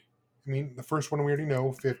weird. I mean, the first one we already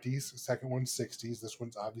know, 50s. The second one, 60s. This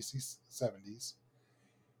one's obviously 70s.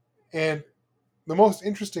 And the most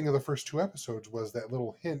interesting of the first 2 episodes was that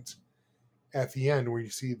little hint at the end where you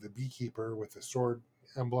see the beekeeper with the sword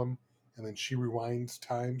emblem, and then she rewinds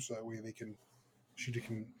time so that way she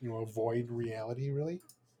can avoid reality, really.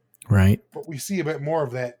 Right. But we see a bit more of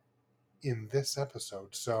that in this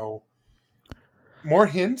episode. So more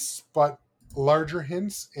hints, but larger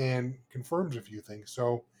hints, and confirms a few things.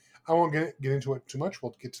 So I won't get into it too much.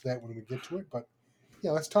 We'll get to that when we get to it. But yeah,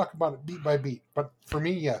 let's talk about it beat by beat. But for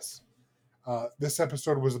me, yes, this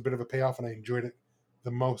episode was a bit of a payoff, and I enjoyed it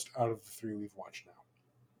the most out of the 3 we've watched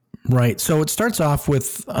now. Right. So it starts off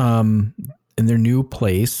with in their new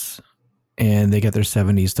place, and they got their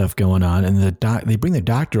 70s stuff going on, and they bring the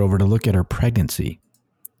doctor over to look at her pregnancy.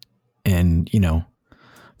 And,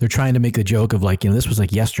 they're trying to make a joke of like, this was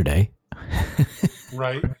like yesterday.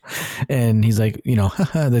 Right. And he's like,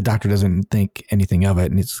 the doctor doesn't think anything of it.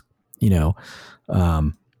 And it's,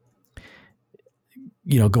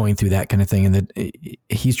 going through that kind of thing. And that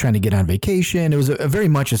he's trying to get on vacation. It was a very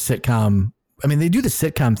much a sitcom. I mean, they do the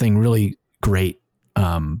sitcom thing really great.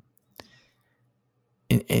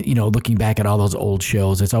 Looking back at all those old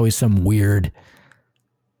shows, it's always some weird,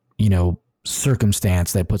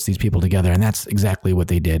 circumstance that puts these people together. And that's exactly what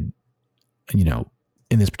they did, in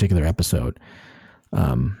this particular episode.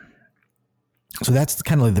 So that's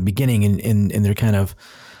kind of like the beginning, and they're kind of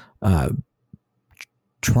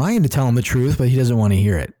trying to tell him the truth, but he doesn't want to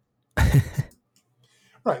hear it.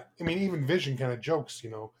 Right. I mean, even Vision kind of jokes,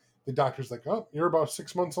 the doctor's like, oh, you're about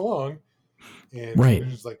 6 months along. And right.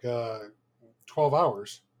 Vision's like, 12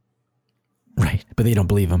 hours. Right. But they don't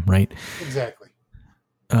believe him, right? Exactly.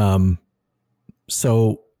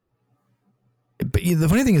 So, but the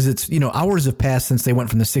funny thing is, it's, hours have passed since they went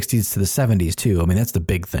from the 60s to the 70s too. I mean, that's the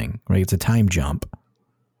big thing, right? It's a time jump.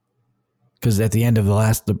 Because at the end of the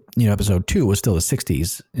last, episode 2 was still the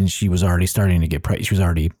 60s, and she was already starting to get pregnant. She was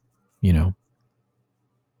already, Right,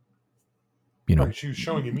 she was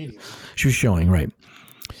showing immediately. She was showing, right.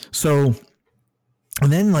 So,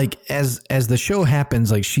 and then like as the show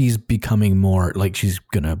happens, like she's becoming more like she's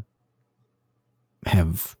gonna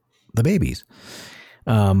have the babies.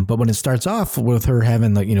 But when it starts off with her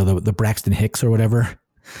having like, the Braxton Hicks or whatever,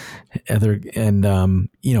 and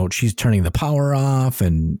she's turning the power off,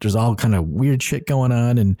 and there's all kind of weird shit going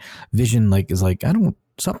on, and Vision is like,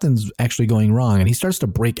 something's actually going wrong, and he starts to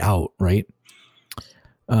break out, right?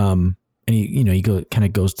 And he kind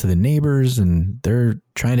of goes to the neighbors, and they're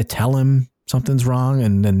trying to tell him something's wrong,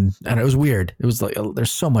 and it was weird. It was like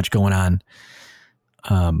there's so much going on.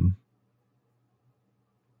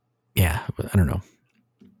 Yeah, I don't know.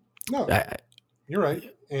 No, you're right.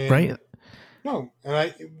 And right? No,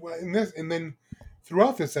 and then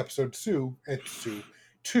throughout this episode two,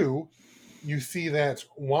 you see that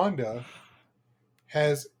Wanda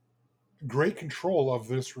has great control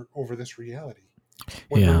over this reality.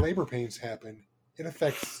 When her labor pains happen, it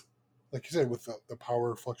affects, like you said, with the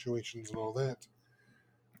power fluctuations and all that,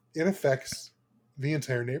 it affects the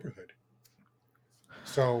entire neighborhood.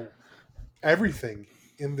 So everything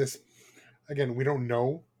in this, again, we don't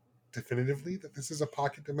know definitively that this is a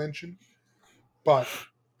pocket dimension, but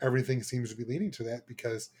everything seems to be leading to that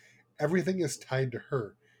because everything is tied to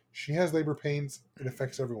her. She has labor pains. It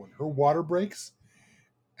affects everyone. Her water breaks.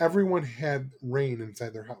 Everyone had rain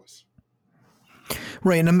inside their house.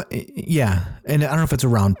 Right. And and I don't know if it's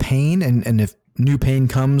around pain, and if new pain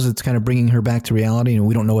comes, it's kind of bringing her back to reality, and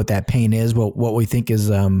we don't know what that pain is. Well, what we think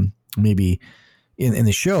is maybe in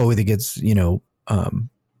the show, I think it's,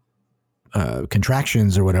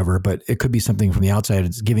 contractions or whatever, but it could be something from the outside.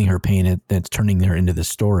 It's giving her pain that's turning her into the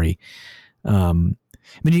story. Then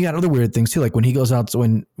you got other weird things too, like when he goes out,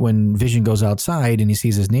 when Vision goes outside and he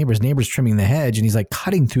sees his neighbor's trimming the hedge, and he's like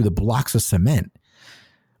cutting through the blocks of cement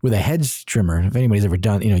with a hedge trimmer. If anybody's ever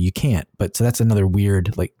done, you can't. But so that's another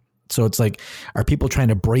weird, so it's like, are people trying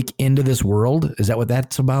to break into this world? Is that what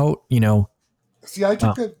that's about? See, I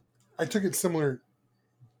took it similar,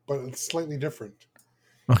 but it's slightly different.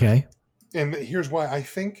 Okay. And here's why. I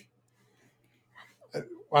think,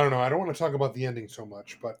 I don't know. I don't want to talk about the ending so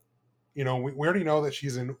much, but we already know that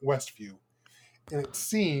she's in Westview, and it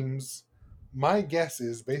seems, my guess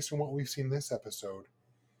is, based on what we've seen this episode,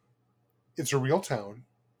 it's a real town.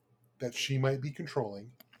 that she might be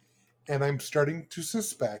controlling, and I'm starting to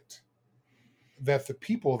suspect that the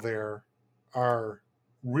people there are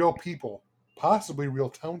real people, possibly real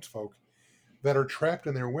townsfolk, that are trapped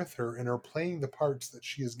in there with her and are playing the parts that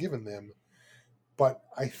she has given them. But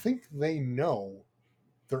I think they know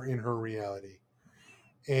they're in her reality.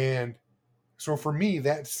 And so for me,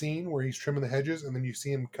 that scene where he's trimming the hedges and then you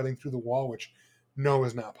see him cutting through the wall, which no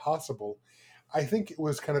is not possible, I think it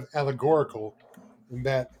was kind of allegorical in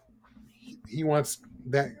that he wants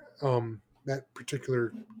that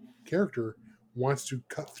particular character wants to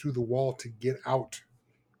cut through the wall to get out.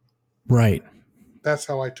 Right. That's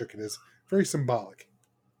how I took it, as very symbolic.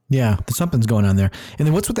 Yeah, something's going on there. And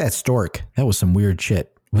then what's with that stork? That was some weird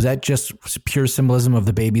shit. Was that just pure symbolism of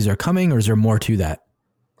the babies are coming, or is there more to that?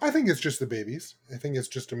 I think it's just the babies. I think it's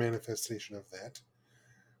just a manifestation of that.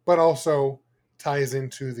 But also ties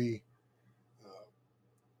into the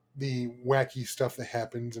wacky stuff that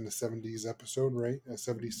happens in a 70s episode, right? A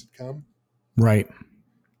 70s sitcom. Right.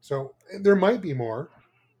 So there might be more,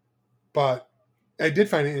 but I did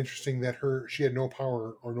find it interesting that she had no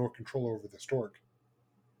power or no control over the stork.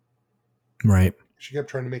 Right. She kept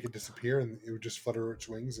trying to make it disappear, and it would just flutter its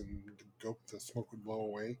wings, and the smoke would blow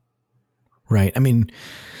away. Right. I mean,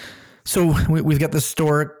 so we've got the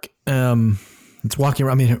stork. It's walking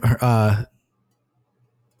around. I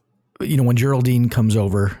mean, when Geraldine comes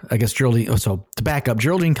over, I guess Geraldine. So to back up,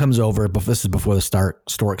 Geraldine comes over, but this is before the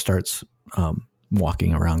stork starts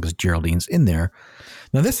walking around because Geraldine's in there.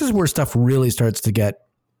 Now this is where stuff really starts to get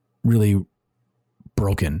really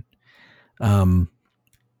broken.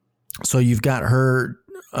 So you've got her,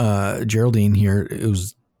 Geraldine here,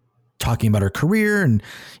 who's talking about her career, and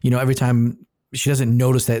every time she doesn't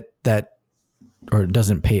notice that or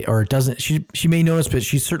doesn't pay, or doesn't she may notice, but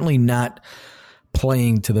she's certainly not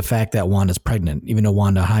playing to the fact that Wanda's pregnant, even though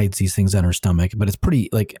Wanda hides these things on her stomach. But it's pretty,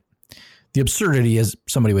 like, the absurdity is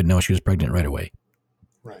somebody would know she was pregnant right away.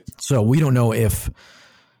 Right. So we don't know if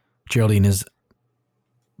Geraldine is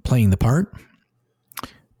playing the part,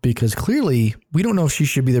 because clearly we don't know if she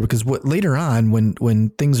should be there, because later on when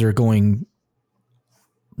things are going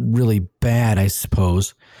really bad, I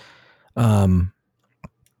suppose,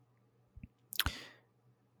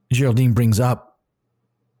 Geraldine brings up,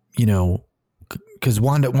 because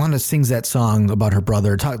Wanda sings that song about her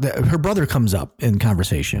brother. Her brother comes up in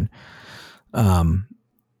conversation.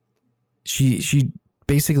 She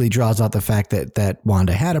basically draws out the fact that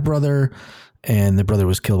Wanda had a brother, and the brother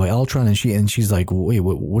was killed by Ultron, and she's like, wait,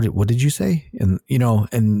 what did you say? And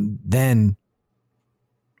and then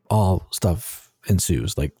all stuff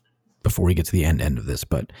ensues, like, before we get to the end of this.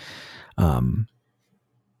 But that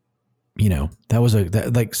was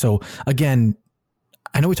so again,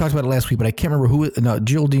 I know we talked about it last week, but I can't remember who. No,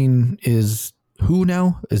 Geraldine is who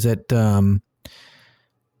now? Is it?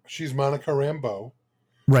 She's Monica Rambeau.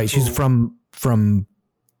 Right. She's from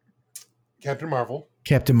Captain Marvel.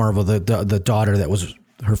 Captain Marvel, the daughter that was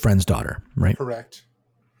her friend's daughter, right? Correct.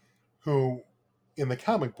 Who, in the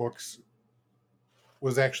comic books,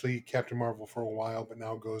 was actually Captain Marvel for a while, but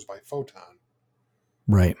now goes by Photon.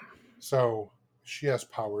 Right. So she has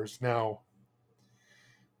powers now.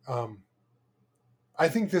 I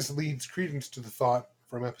think this leads credence to the thought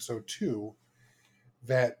from episode 2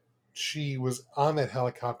 that she was on that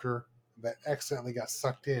helicopter that accidentally got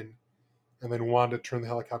sucked in, and then Wanda turned the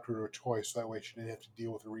helicopter into a toy, so that way she didn't have to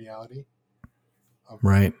deal with the reality of,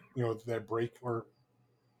 right, that break, or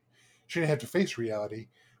she didn't have to face reality.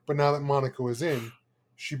 But now that Monica was in,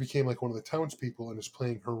 she became like one of the townspeople and is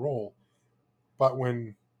playing her role. But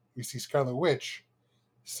when we see Scarlet Witch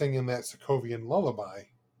singing that Sokovian lullaby,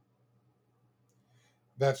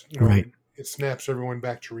 that's right. It snaps everyone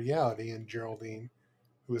back to reality, and Geraldine,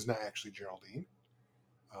 who is not actually Geraldine,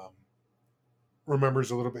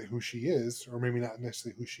 remembers a little bit who she is, or maybe not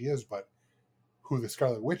necessarily who she is, but who the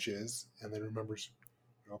Scarlet Witch is, and then remembers,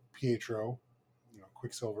 Pietro,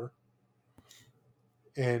 Quicksilver,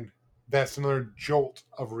 and that's another jolt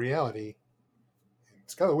of reality. And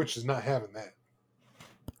Scarlet Witch is not having that.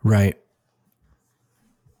 Right.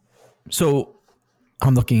 So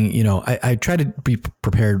I'm looking, I try to be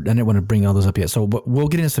prepared. I didn't want to bring all those up yet. So, but we'll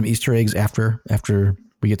get into some Easter eggs after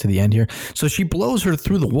we get to the end here. So she blows her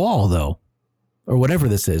through the wall, though, or whatever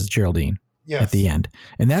this is, Geraldine, yes, at the end.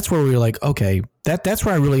 And that's where we were like, okay, that's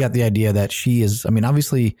where I really got the idea that she is,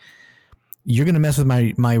 obviously you're going to mess with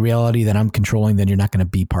my reality that I'm controlling, then you're not going to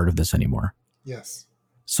be part of this anymore. Yes.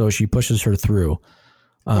 So she pushes her through.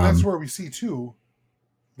 And that's where we see, too,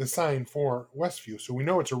 the sign for Westview. So we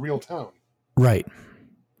know it's a real town. Right.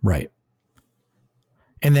 Right.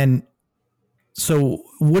 And then, so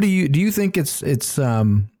what do you think do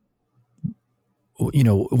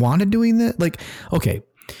Wanda doing that? Like, okay,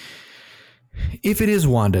 if it is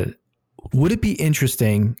Wanda, would it be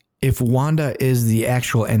interesting if Wanda is the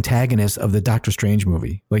actual antagonist of the Doctor Strange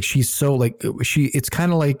movie? Like, she's so like it's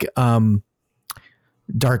kind of like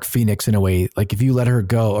Dark Phoenix in a way. Like, if you let her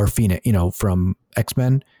go, or Phoenix, from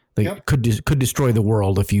X-Men, like could destroy the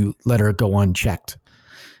world if you let her go unchecked.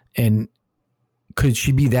 And could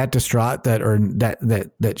she be that distraught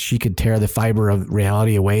that she could tear the fiber of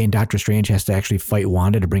reality away, and Doctor Strange has to actually fight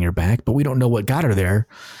Wanda to bring her back? But we don't know what got her there,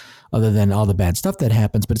 other than all the bad stuff that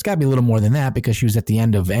happens. But it's got to be a little more than that, because she was at the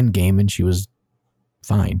end of Endgame and she was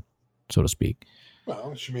fine, so to speak.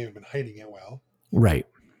 Well, she may have been hiding it well. Right.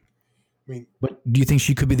 I mean, but do you think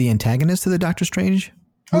she could be the antagonist to the Doctor Strange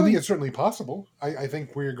movie? I think it's certainly possible. I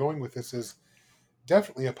think where you're going with this is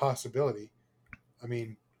definitely a possibility. I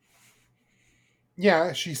mean,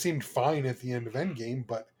 yeah, she seemed fine at the end of Endgame,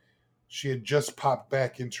 but she had just popped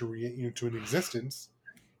back into an existence,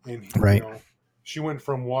 and right. She went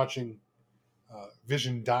from watching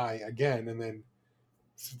Vision die again, and then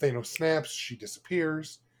Thanos snaps, she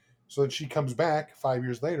disappears. So then she comes back 5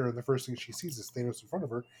 years later, and the first thing she sees is Thanos in front of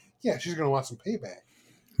her. Yeah, she's going to want some payback.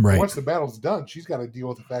 Right. And once the battle's done, she's got to deal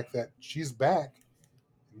with the fact that she's back,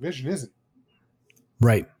 and Vision isn't.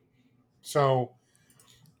 Right. So,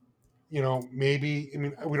 maybe,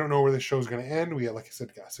 we don't know where this show's going to end. We, like I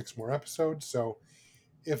said, got 6 more episodes. So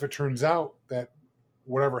if it turns out that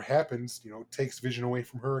whatever happens, takes Vision away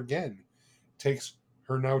from her again, takes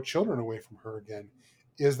her now children away from her again,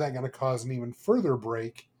 is that going to cause an even further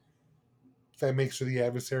break that makes her the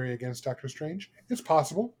adversary against Doctor Strange? It's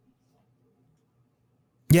possible.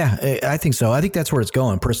 Yeah, I think so. I think that's where it's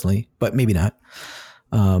going personally, but maybe not.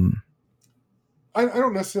 I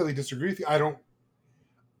don't necessarily disagree with you. I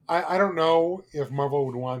don't know if Marvel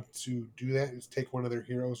would want to do that, is take one of their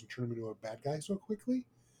heroes and turn him into a bad guy so quickly.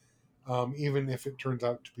 Even if it turns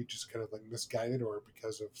out to be just kind of like misguided or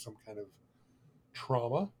because of some kind of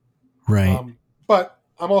trauma. Right. But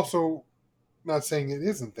I'm also not saying it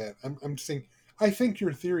isn't that. I'm saying I think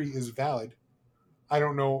your theory is valid. I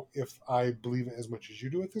don't know if I believe it as much as you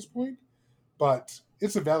do at this point, but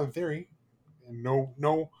it's a valid theory, and no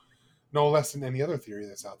less than any other theory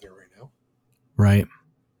that's out there right now. Right.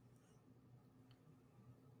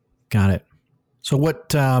 Got it. So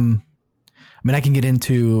what? I can get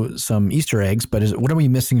into some Easter eggs, but what are we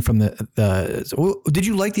missing from the? Did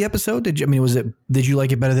you like the episode? Did you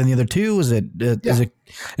like it better than the other two? Is it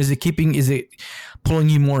is it pulling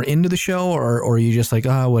you more into the show, or are you just like,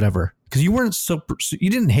 whatever? Because you weren't you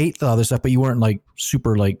didn't hate the other stuff, but you weren't like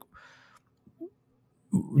super like,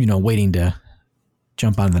 waiting to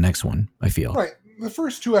jump on the next one. I feel right. The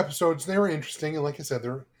first 2 episodes, they were interesting, and like I said,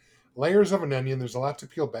 they're layers of an onion. There's a lot to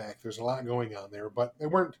peel back. There's a lot going on there, but they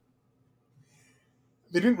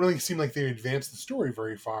didn't really seem like they advanced the story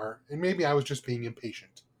very far, and maybe I was just being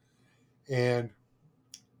impatient. And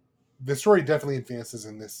the story definitely advances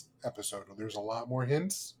in this episode. There's a lot more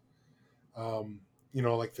hints.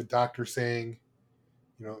 Like the doctor saying,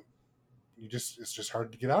 it's just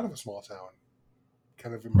hard to get out of a small town,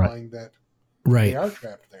 kind of implying that they are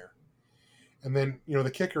trapped there. And then,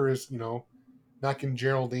 the kicker is, knocking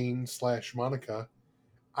Geraldine / Monica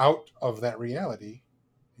out of that reality.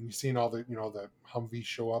 And you've seen all the, the Humvees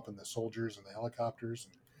show up and the soldiers and the helicopters.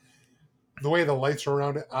 And the way the lights are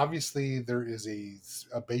around it, obviously there is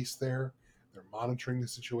a base there. They're monitoring the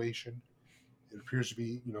situation. It appears to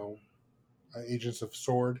be, agents of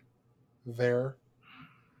S.W.O.R.D. there.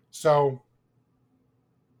 So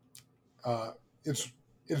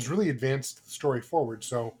it's really advanced the story forward.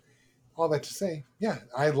 So all that to say, yeah,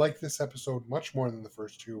 I like this episode much more than the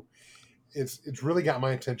first 2. It's really got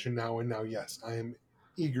my attention now, and now, yes, I am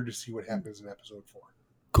eager to see what happens in episode 4.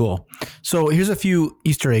 Cool. So here's a few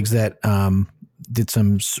Easter eggs that did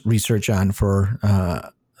some research on for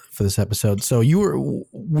this episode. So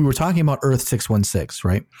we were talking about Earth 616,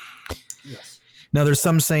 right? Yes. Now there's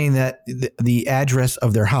some saying that the address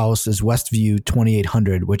of their house is Westview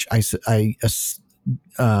 2800, which I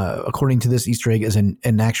according to this Easter egg is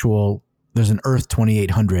an actual. There's an Earth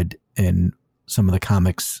 2800 in some of the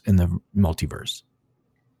comics in the multiverse.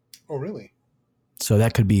 Oh, really? So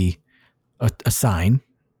that could be a sign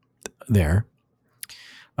there.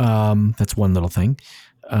 That's one little thing.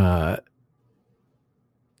 And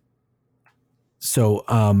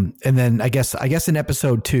then I guess in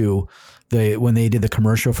episode 2, when they did the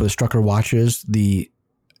commercial for the Strucker watches, if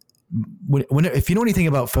you know anything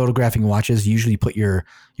about photographing watches, you usually put your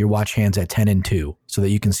watch hands at 10 and 2 so that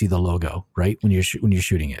you can see the logo, right? When you're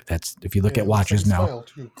shooting it. That's if you look at watches now.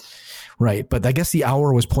 Right. But I guess the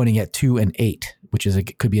hour was pointing at 2 and 8, which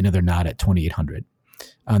could be another nod at 2800.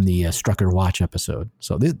 on the Strucker Watch episode.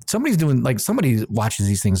 So somebody's doing somebody watches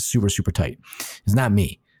these things super, super tight. It's not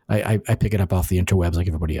me. I pick it up off the interwebs like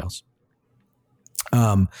everybody else.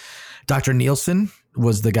 Dr. Nielsen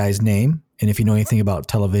was the guy's name. And if you know anything about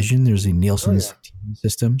television, there's a Nielsen's TV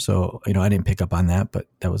system. So, I didn't pick up on that, but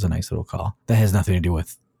that was a nice little call. That has nothing to do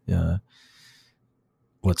with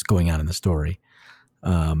what's going on in the story.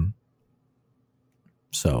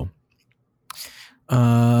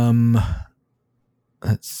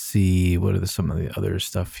 Let's see. What are some of the other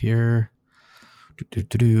stuff here?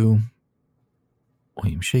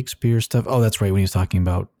 William Shakespeare stuff. Oh, that's right. When he was talking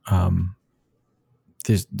about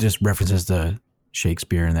there's just references to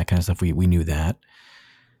Shakespeare and that kind of stuff. We knew that.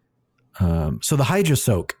 So the Hydra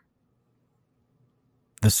soap,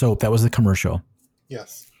 that was the commercial.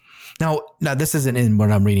 Yes. Now this isn't in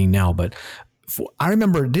what I'm reading now, but I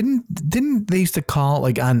remember didn't they used to call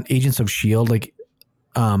on Agents of S.H.I.E.L.D.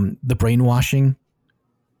 The brainwashing?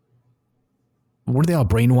 What are they all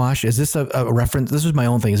brainwash? Is this a reference? This is my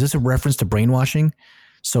own thing. Is this a reference to brainwashing?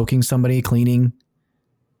 Soaking somebody, cleaning?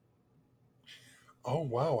 Oh,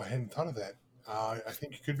 wow. I hadn't thought of that. I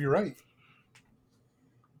think you could be right.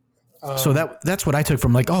 So that's what I took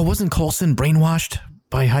from wasn't Coulson brainwashed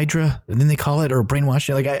by Hydra? And then they call it, or brainwashed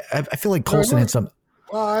it? I feel like Coulson had some.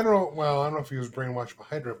 Well, I don't know. Well, I don't know if he was brainwashed by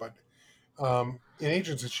Hydra, but in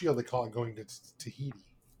Agents of S.H.I.E.L.D., they call it going to Tahiti.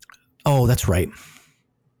 Oh, that's right.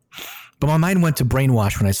 But my mind went to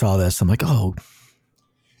brainwash when I saw this. I'm like, oh.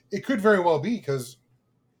 It could very well be, because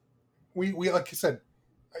we like you said,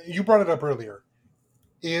 you brought it up earlier.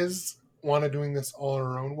 Is Wanda doing this all on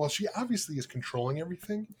her own? Well, she obviously is controlling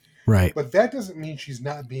everything. Right. But that doesn't mean she's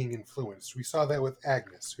not being influenced. We saw that with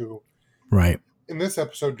Agnes, who in this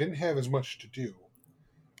episode didn't have as much to do.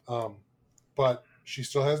 But she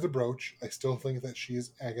still has the brooch. I still think that she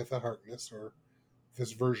is Agatha Harkness, or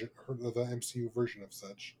this version, the MCU version of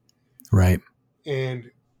such. Right.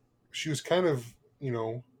 And she was kind of,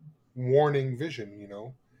 warning Vision,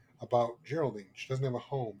 about Geraldine. She doesn't have a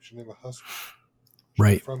home. She doesn't have a husband.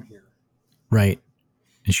 She's from here. Right.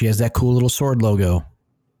 And she has that cool little sword logo.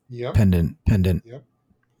 Yep. Pendant. Yep.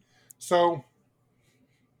 So,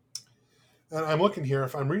 and I'm looking here,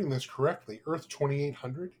 if I'm reading this correctly, Earth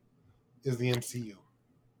 2800 is the MCU.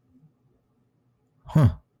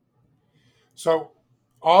 Huh. So,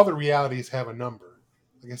 all the realities have a number.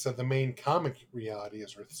 Like I said, the main comic reality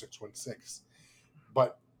is Earth 616.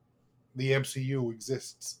 But the MCU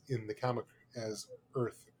exists in the comic as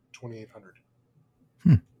Earth 2800.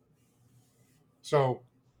 So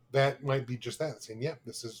that might be just that, saying, yeah,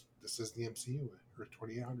 this is the MCU, Earth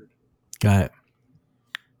 2800. Got it.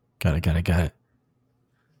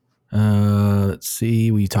 Let's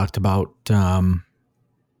see. We talked about the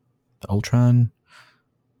Ultron.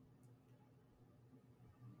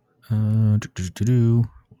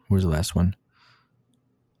 Where's the last one?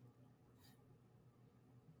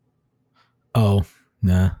 Oh,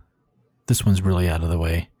 nah. This one's really out of the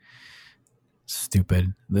way.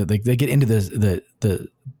 Stupid. They get into the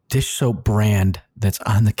dish soap brand that's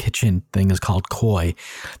on the kitchen thing is called Koi.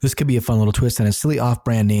 This could be a fun little twist on a silly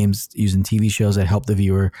off-brand names used in TV shows that help the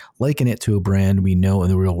viewer liken it to a brand we know in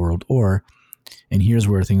the real world. And here's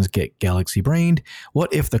where things get galaxy-brained.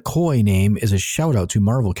 What if the Koi name is a shout-out to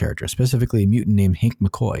Marvel character, specifically a mutant named Hank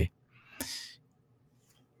McCoy?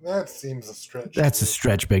 That seems a stretch. That's a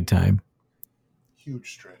stretch big time.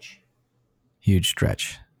 Huge stretch.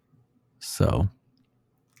 So.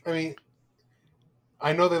 I mean,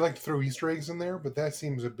 I know they like to throw Easter eggs in there, but that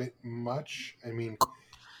seems a bit much. I mean,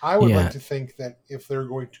 I would like to think that if they're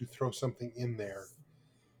going to throw something in there,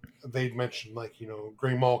 they'd mention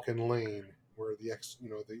Grey Malkin Lane, where the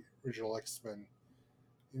the original X-Men,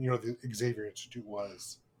 the Xavier Institute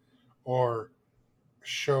was, or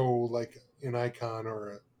show an icon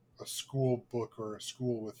or a school book or a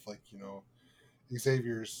school with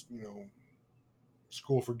Xavier's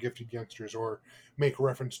school for gifted youngsters, or make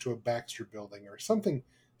reference to a Baxter building or something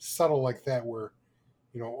subtle like that, where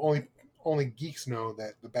only geeks know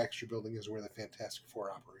that the Baxter building is where the Fantastic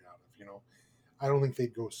Four operate out of. I don't think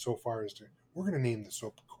they'd go so far as to, we're going to name the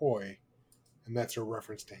soap Koi, and that's a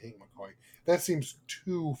reference to Hank McCoy. That seems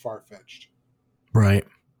too far-fetched. Right.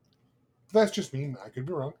 That's just me. I could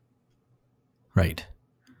be wrong. Right.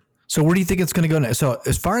 So where do you think it's going to go next? So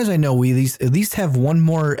as far as I know, we at least have one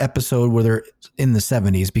more episode where they're in the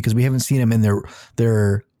 70s, because we haven't seen them in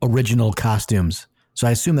their original costumes. So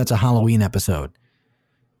I assume that's a Halloween episode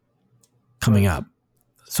coming up.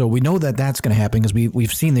 So we know that that's going to happen because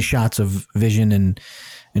we've seen the shots of Vision and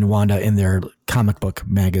Wanda in their comic book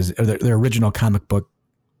magazine, or their original comic book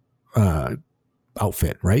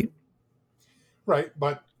outfit, right? Right,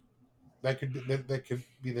 but that could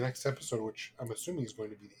be the next episode, which I'm assuming is going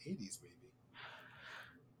to be the 80s, maybe.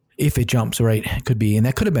 If it jumps, right, it could be, and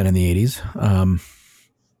that could have been in the 80s.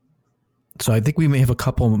 So I think we may have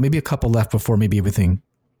maybe a couple left before maybe everything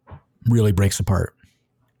really breaks apart.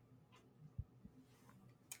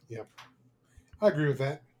 Yeah, I agree with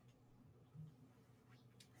that.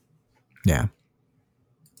 Yeah.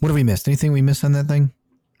 What have we missed? Anything we missed on that thing?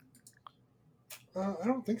 I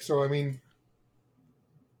don't think so. I mean,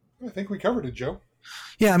 I think we covered it, Joe.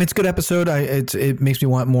 Yeah, I mean, it's a good episode. It makes me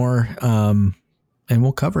want more, and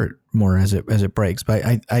we'll cover it more as it breaks. But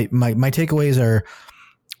my takeaways are,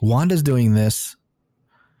 Wanda's doing this.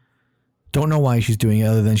 Don't know why she's doing it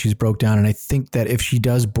other than she's broke down. And I think that if she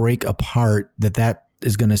does break apart, that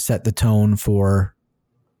is going to set the tone for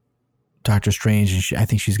Doctor Strange. And I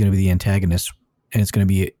think she's going to be the antagonist, and it's going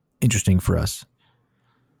to be interesting for us.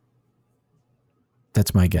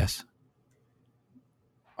 That's my guess.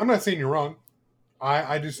 I'm not saying you're wrong.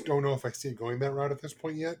 I just don't know if I see it going that route at this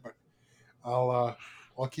point yet, but I'll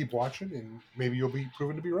keep watching, and maybe you'll be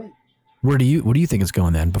proven to be right. What do you think it's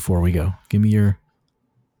going then before we go? Give me your...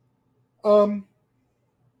 Well,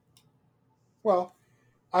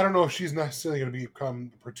 I don't know if she's necessarily going to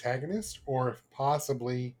become the protagonist, or if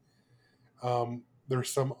possibly there's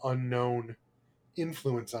some unknown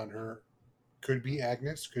influence on her. Could be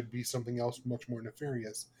Agnes, could be something else much more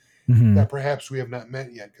nefarious that perhaps we have not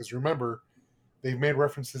met yet. Because remember, they've made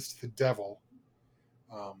references to the devil.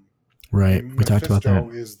 Right, we talked about that.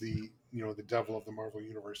 Mephisto is the devil of the Marvel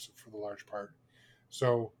Universe for the large part.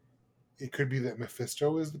 So it could be that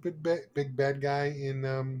Mephisto is the big bad guy in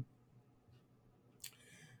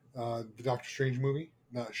the Doctor Strange movie.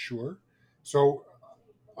 Not sure. So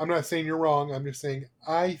I'm not saying you're wrong. I'm just saying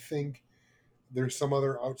I think there's some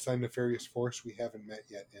other outside nefarious force we haven't met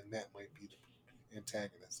yet, and that might be the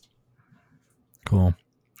antagonist. Cool.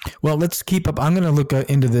 Well, let's keep up. I'm going to look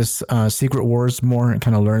into this Secret Wars more and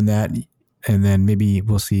kind of learn that, and then maybe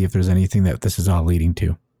we'll see if there's anything that this is all leading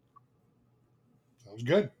to. Sounds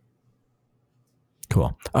good.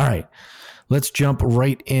 Cool. All right. Let's jump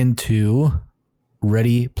right into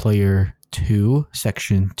Ready Player 2,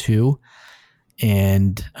 Section 2.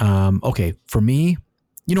 And, okay, for me,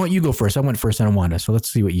 you know what? You go first. I went first on Wanda, so let's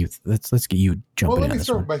see what let's get you jumping. Well, let on me this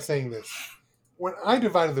start one. by saying this. When I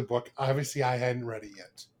divided the book, obviously I hadn't read it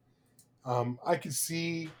yet. I could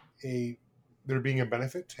see there being a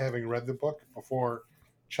benefit to having read the book before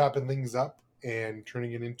chopping things up and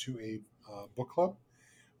turning it into a book club.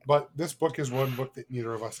 But this book is one book that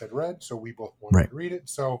neither of us had read, so we both wanted to read it.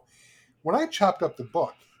 So when I chopped up the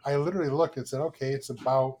book, I literally looked and said, okay, it's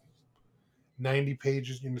about 90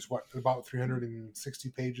 pages, it's about 360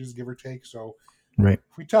 pages, give or take. So if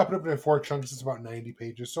we chop it up into 4 chunks, it's about 90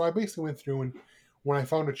 pages. So I basically went through, and when I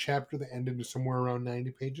found a chapter that ended to somewhere around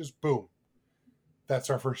 90 pages, boom. That's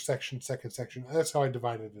our first section, second section. That's how I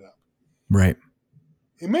divided it up. Right.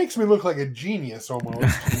 It makes me look like a genius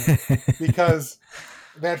almost because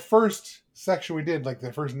that first section we did, like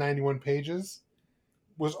the first 91 pages,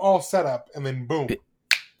 was all set up, and then boom.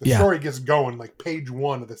 The story gets going, like page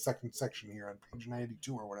 1 of the second section here on page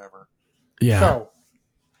 92 or whatever. Yeah. So,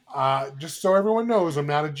 just so everyone knows, I'm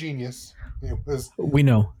not a genius. We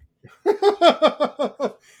know.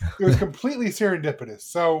 It was completely serendipitous.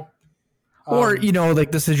 So, or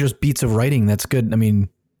like this is just beats of writing. That's good. I mean,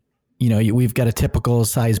 we've got a typical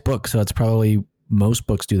size book, so it's probably most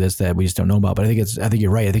books do this that we just don't know about. But I think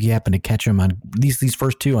you're right. I think you happen to catch them on these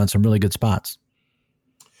first 2 on some really good spots.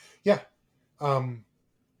 Yeah.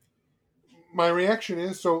 My reaction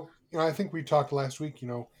is, I think we talked last week,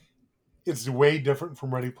 it's way different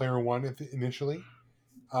from Ready Player One initially.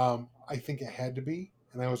 I think it had to be,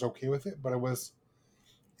 and I was okay with it, but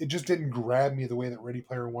it just didn't grab me the way that Ready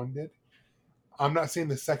Player One did. I'm not saying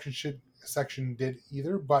the section did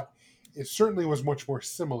either, but it certainly was much more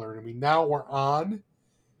similar. I mean, now we're on,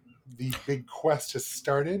 the big quest has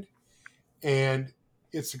started, and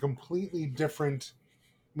it's a completely different,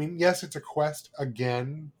 yes, it's a quest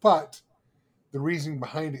again, but the reasoning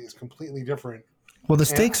behind it is completely different. Well, the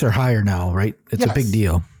stakes are higher now, right? It's a big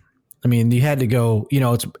deal. I mean, you had to go,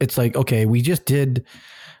 it's like, okay, we just did,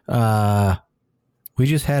 we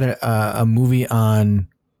just had a movie on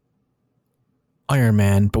Iron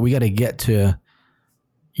Man, but we got to get to,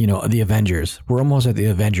 the Avengers. We're almost at the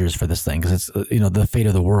Avengers for this thing because it's, the fate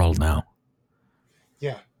of the world now.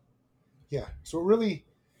 Yeah. Yeah. So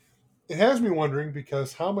it has me wondering,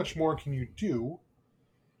 because how much more can you do?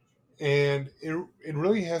 And it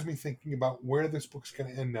really has me thinking about where this book's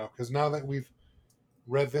going to end now. Because now that we've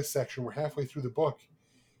read this section, we're halfway through the book,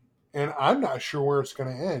 and I'm not sure where it's going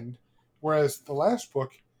to end. Whereas the last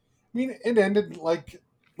book, it ended like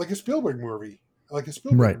like a Spielberg movie, like a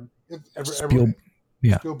Spielberg. Right.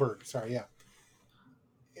 Spielberg. Sorry, yeah.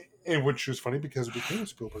 And which was funny because it became a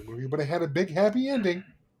Spielberg movie, but it had a big happy ending.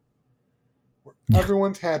 Where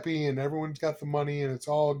everyone's happy and everyone's got the money and it's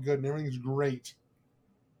all good and everything's great.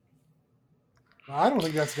 I don't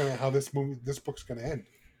think that's how this book's gonna end.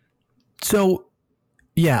 So,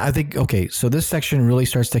 yeah, I think so this section really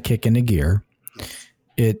starts to kick into gear. Yes.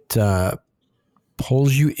 It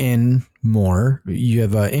pulls you in more. You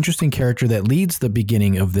have an interesting character that leads the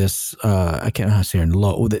beginning of this. I can't know how to say her.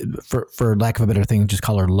 Low, for lack of a better thing, just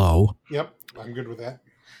call her Low. Yep, I'm good with that.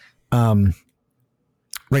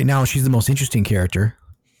 Right now, she's the most interesting character,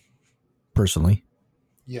 personally.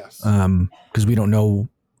 Yes. Because we don't know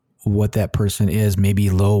what that person is.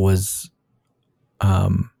 Maybe Low was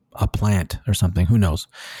a plant or something. Who knows?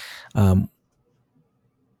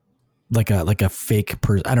 Like a fake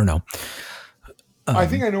person. I don't know. I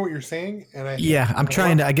think I know what you're saying, and I'm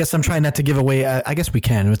trying to. I guess I'm trying not to give away. I guess we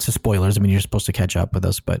can. It's the spoilers. I mean, you're supposed to catch up with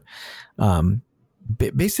us, but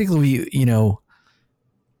basically,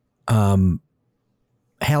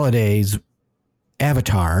 Halliday's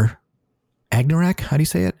avatar, Agnarak. How do you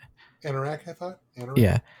say it? Anorak, I thought. Anorak?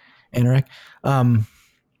 Yeah, Anorak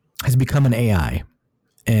has become an AI,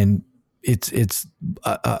 and it's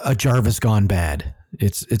a Jarvis gone bad.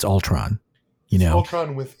 It's Ultron.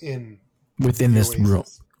 Ultron within this room,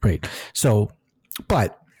 right? So,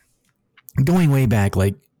 but going way back,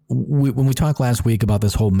 like when we talked last week about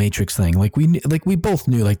this whole Matrix thing, like we both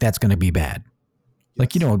knew like that's going to be bad.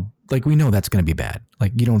 Yes. Like we know that's going to be bad.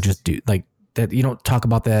 Like you don't just do like that. You don't talk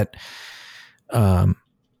about that, and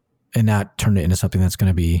not turn it into something that's going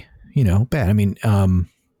to be bad. I mean,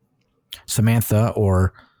 Samantha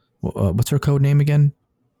or what's her code name again?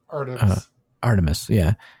 Artemis.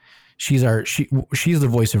 Yeah, she's the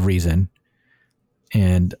voice of reason.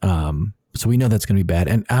 And so we know that's going to be bad,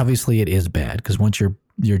 and obviously it is bad because once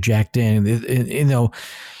you're jacked in,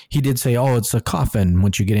 he did say, "Oh, it's a coffin."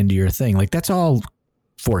 Once you get into your thing, like that's all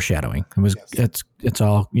foreshadowing. It's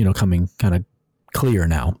all coming kind of clear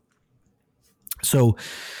now. So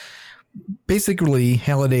basically,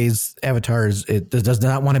 Halliday's avatar does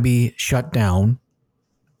not want to be shut down,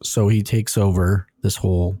 so he takes over this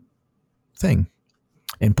whole thing.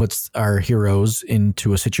 And puts our heroes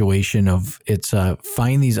into a situation of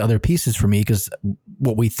find these other pieces for me, because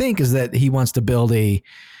what we think is that he wants to build a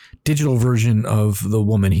digital version of the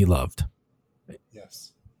woman he loved.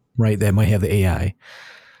 Yes. Right. That might have the AI.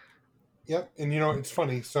 Yep. And it's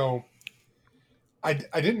funny. So I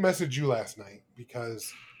didn't message you last night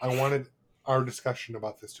because I wanted our discussion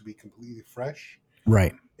about this to be completely fresh.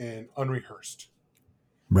 Right. And unrehearsed.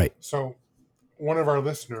 Right. So one of our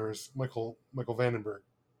listeners, Michael Vandenberg,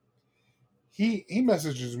 he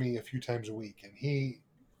messages me a few times a week, and he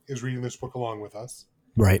is reading this book along with us.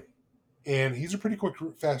 Right. And he's a pretty quick,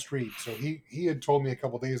 fast read. So he had told me a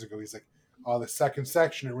couple days ago, he's like, "Oh, the second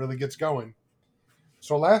section, it really gets going."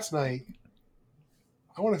 So last night,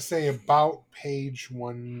 I want to say about page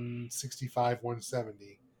 165,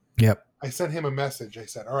 170. Yep. I sent him a message. I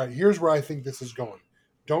said, "All right, here's where I think this is going.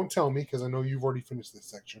 Don't tell me because I know you've already finished this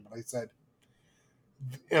section." But I said,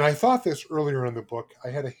 and I thought this earlier in the book, I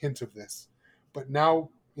had a hint of this. But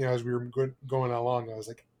now, as we were going along, I was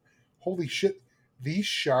like, holy shit, these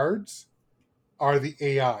shards are the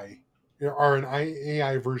AI, are an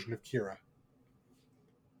AI version of Kira.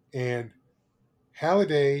 And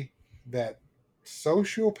Halliday, that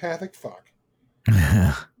sociopathic fuck,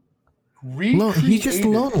 he's just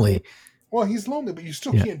lonely. Well, he's lonely, but you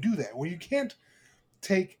still can't do that. Well, you can't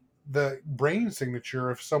take the brain signature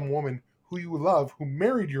of some woman who you love, who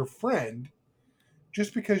married your friend,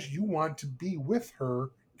 just because you want to be with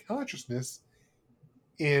her consciousness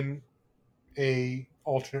in a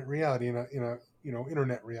alternate reality, in a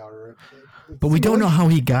internet reality. But we don't know how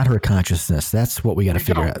he got her consciousness. That's what we got to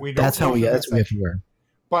figure out. That's how we have to learn.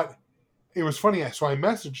 But it was funny. So I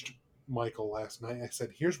messaged Michael last night. I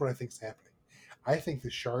said, "Here's what I think is happening. I think the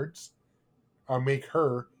shards make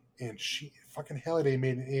her, and she fucking Halliday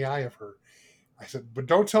made an AI of her." I said, "But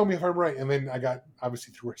don't tell me if I'm right." And then I got,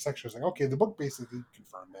 obviously through her section, I was like, okay, the book basically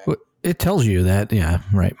confirmed that. Well, it tells you that, yeah,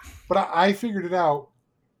 right. But I figured it out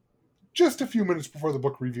just a few minutes before the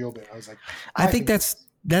book revealed it. I was like, I think that's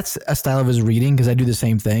a style of his reading, because I do the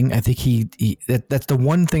same thing. I think that's the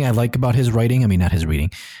one thing I like about his writing. I mean, not his reading,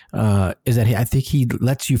 is that I think he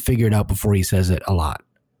lets you figure it out before he says it a lot,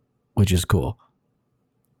 which is cool.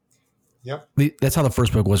 Yep. That's how the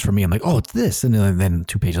first book was for me. I'm like, oh, it's this. And then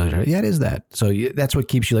 2 pages later, yeah, it is that. So that's what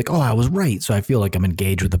keeps you like, oh, I was right. So I feel like I'm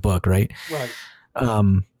engaged with the book, right? Right.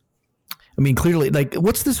 I mean, clearly, like,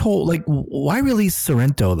 what's this whole, like, why release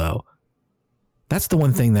Sorrento, though? That's the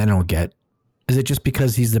one thing that I don't get. Is it just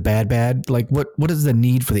because he's the bad? Like, what is the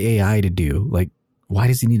need for the AI to do? Like, why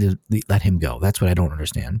does he need to let him go? That's what I don't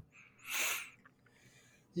understand.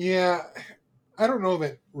 Yeah, I don't know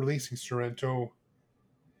that releasing Sorrento,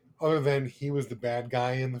 other than he was the bad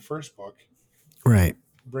guy in the first book, Right.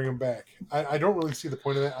 bring him back. I don't really see the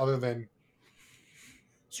point of that, other than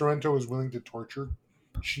Sorrento is willing to torture,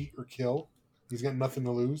 cheat, or kill. He's got nothing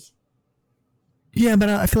to lose. Yeah, but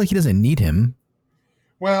I feel like he doesn't need him.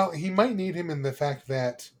 Well, he might need him in the fact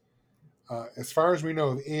that, as far as we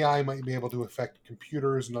know, the AI might be able to affect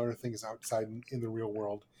computers and other things outside in the real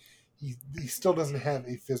world. He still doesn't have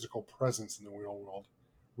a physical presence in the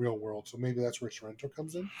real world. So maybe that's where Sorrento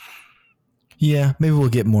comes in. Yeah, maybe we'll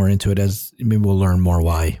get more into it maybe we'll learn more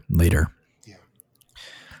why later.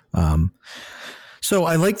 Yeah. So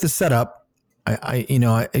I like the setup.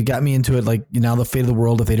 It got me into it. Like, now the fate of the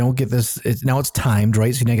world, if they don't get this, now it's timed,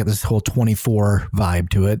 right? So you now get this whole 24 vibe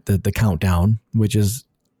to it, the countdown, which is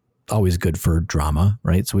always good for drama,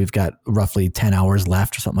 right? So we've got roughly 10 hours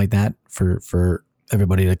left or something like that for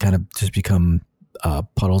everybody to kind of just become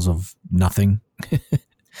puddles of nothing.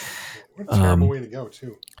 What a terrible way to go,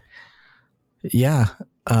 too. Yeah.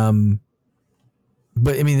 But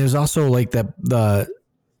I mean, there's also like there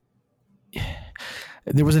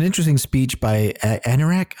was an interesting speech by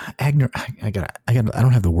Agner. I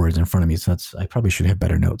don't have the words in front of me, so I probably should have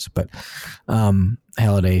better notes. But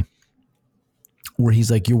Halliday, where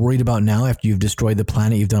he's like, "You're worried about now after you've destroyed the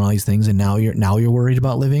planet, you've done all these things, and now you're worried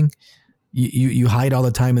about living. You hide all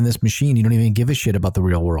the time in this machine. You don't even give a shit about the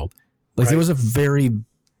real world." Like, There was a very,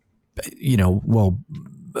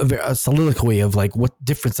 a soliloquy of like, what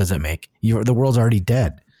difference does it make? The world's already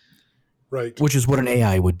dead, right? Which is what an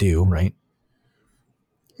AI would do, right?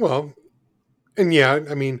 Well, and yeah,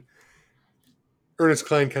 I mean, Ernest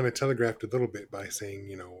Cline kind of telegraphed a little bit by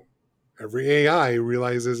saying, every AI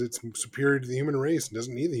realizes it's superior to the human race and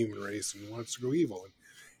doesn't need the human race and wants to go evil. And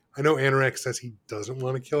I know Anorak says he doesn't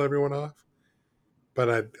want to kill everyone off, but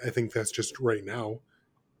I think that's just right now.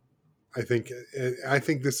 I think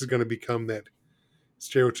this is going to become that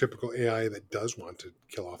stereotypical AI that does want to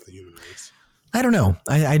kill off the human race. I don't know.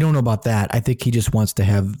 I don't know about that. I think he just wants to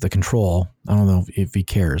have the control. I don't know if he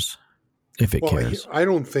cares. If it cares. I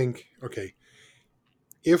don't think, okay,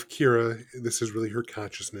 if Kira, this is really her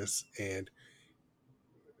consciousness, and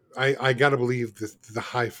I got to believe that the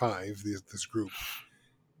High Five, this group,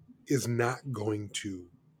 is not going to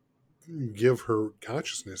give her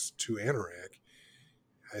consciousness to Anorak.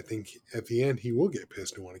 I think at the end he will get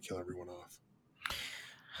pissed and want to kill everyone off.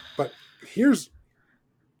 But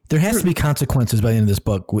there has to be consequences by the end of this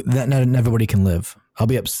book. That not everybody can live. I'll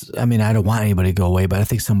be upset. I mean, I don't want anybody to go away, but I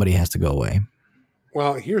think somebody has to go away.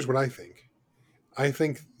 Well, here's what I think. I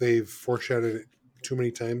think they've foreshadowed it too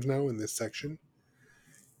many times now in this section.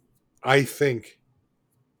 I think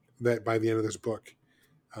that by the end of this book,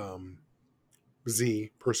 Percival,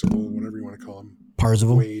 whatever you want to call him,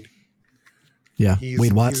 Parzival, Wade,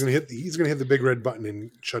 Wade Watts, he's gonna hit the big red button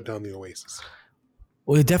and shut down the Oasis.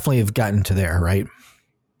 Well, they definitely have gotten to there, right?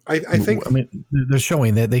 I think. I mean, they're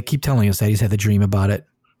showing that. They keep telling us that he's had the dream about it,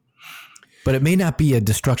 but it may not be a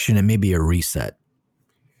destruction. It may be a reset.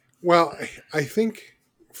 Well, I think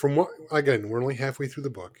again, we're only halfway through the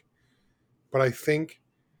book, but I think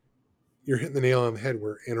you're hitting the nail on the head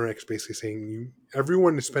where Anorak's basically saying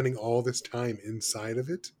everyone is spending all this time inside of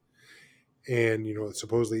it. And,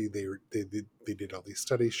 supposedly they did all these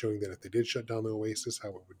studies showing that if they did shut down the Oasis, how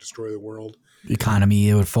it would destroy the world. The economy,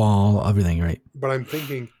 it would fall, everything, right? But I'm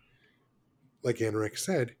thinking, like Anorak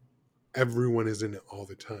said, everyone is in it all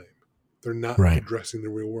the time. They're not addressing the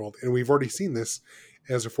real world. And we've already seen this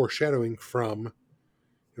as a foreshadowing from,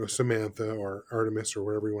 Samantha or Artemis or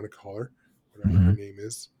whatever you want to call her, whatever her name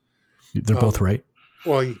is. They're both right.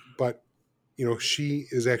 Well, but she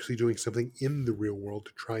is actually doing something in the real world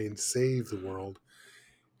to try and save the world.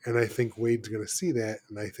 And I think Wade's going to see that.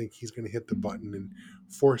 And I think he's going to hit the button and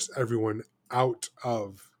force everyone out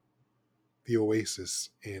of the Oasis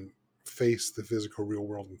and face the physical real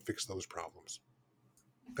world and fix those problems.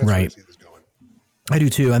 That's where I see this going. I do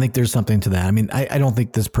too. I think there's something to that. I mean, I don't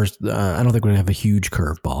think this person, I don't think we're going to have a huge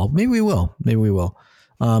curveball. Maybe we will.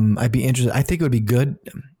 I'd be interested. I think it would be good.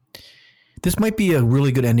 This might be a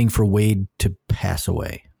really good ending for Wade to pass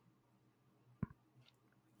away.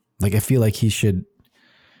 Like, I feel like he should,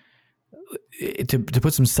 to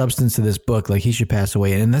put some substance to this book, like he should pass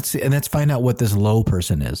away. And let's find out what this Low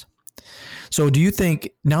person is. So do you think,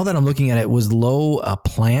 now that I'm looking at it, was Low a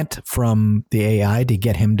plant from the AI to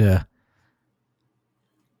get him to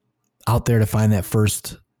out there to find that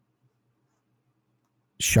first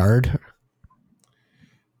shard?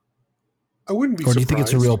 I wouldn't be Or surprised. do you think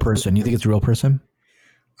it's a real person? You think it's a real person?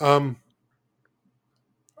 I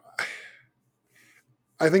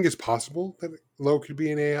think it's possible that Lo could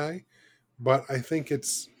be an AI, but I think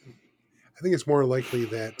it's more likely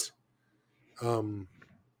that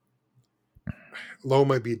Lo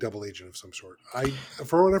might be a double agent of some sort.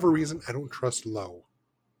 For whatever reason, I don't trust Lo.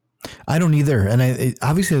 I don't either. And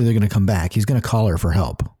obviously they're going to come back. He's going to call her for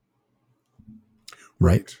help.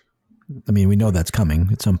 Right? I mean, we know that's coming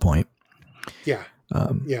at some point. Yeah.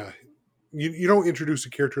 Yeah. You don't introduce a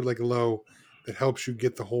character like Lo that helps you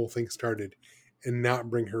get the whole thing started and not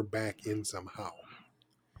bring her back in somehow.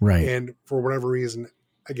 Right. And for whatever reason,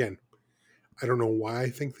 again, I don't know why I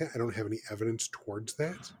think that. I don't have any evidence towards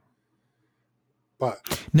that. But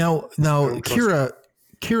now Kira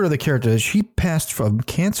the character, she passed from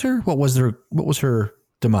cancer? What was her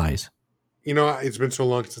demise? You know, it's been so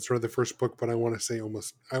long since I read the first book, but I want to say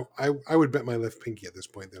almost I would bet my left pinky at this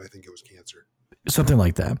point that I think it was cancer. Something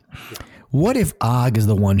like that. Yeah. What if Og is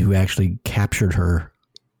the one who actually captured her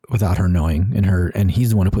without her knowing, and he's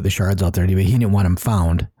the one who put the shards out there anyway? He didn't want them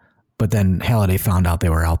found, but then Halliday found out they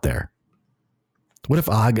were out there. What if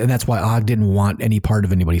Og, and that's why Og didn't want any part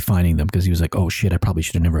of anybody finding them, because he was like, oh shit, I probably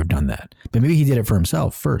should have never have done that. But maybe he did it for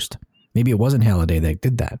himself first. Maybe it wasn't Halliday that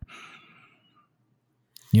did that.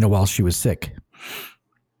 While she was sick.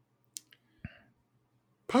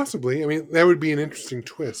 Possibly. I mean, that would be an interesting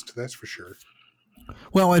twist, that's for sure.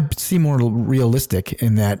 Well, I'd see more realistic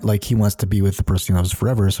in that, like, he wants to be with the person he loves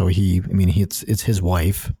forever. So it's his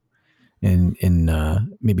wife, and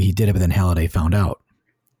maybe he did it, but then Halliday found out.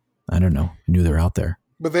 I don't know. He knew they were out there.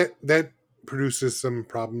 But that produces some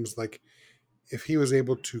problems. Like, if he was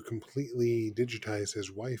able to completely digitize his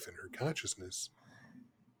wife and her consciousness,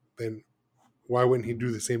 then why wouldn't he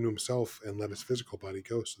do the same to himself and let his physical body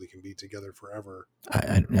go so they can be together forever?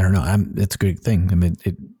 I don't know. It's a good thing. I mean,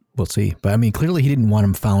 we'll see. But I mean, clearly he didn't want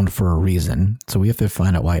him found for a reason. So we have to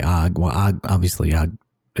find out why Og. Well, obviously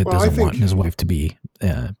doesn't want his wife to be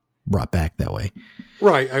brought back that way.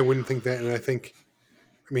 Right. I wouldn't think that. And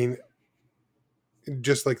I mean,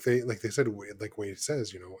 just like they said, like Wade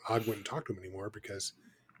says, Og wouldn't talk to him anymore because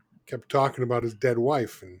he kept talking about his dead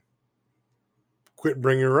wife and quit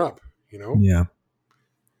bringing her up, Yeah.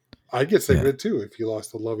 I'd get sick of it too if you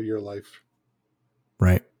lost the love of your life.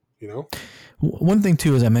 Right. One thing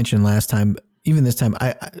too, as I mentioned last time, even this time,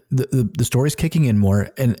 the story's kicking in more,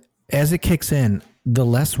 and as it kicks in, the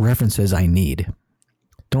less references I need.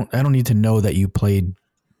 I don't need to know that you played,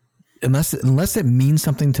 unless it means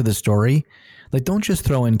something to the story. Like, don't just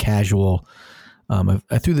throw in casual.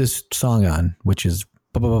 I threw this song on, which is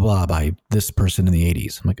blah blah blah blah by this person in the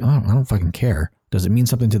 80s. I'm like, oh, I don't fucking care. Does it mean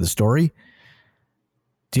something to the story?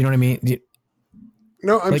 Do you know what I mean?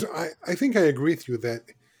 No, I think I agree with you that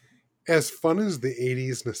as fun as the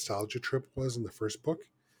 80s nostalgia trip was in the first book,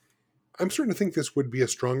 I'm starting to think this would be a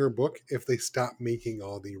stronger book if they stopped making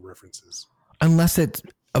all the references. Unless it's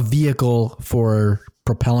a vehicle for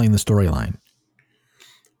propelling the storyline.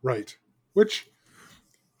 Right. Which,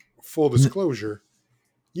 full disclosure,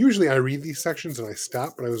 usually I read these sections and I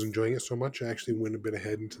stop, but I was enjoying it so much I actually went a bit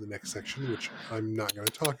ahead into the next section, which I'm not going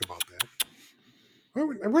to talk about that.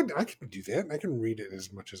 I can do that. I can read it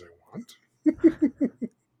as much as I want.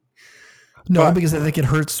 No, because I think it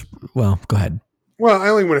hurts. Well, go ahead. Well, I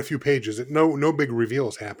only went a few pages. No big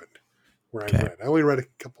reveals happened where I read. I only read a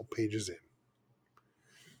couple pages in.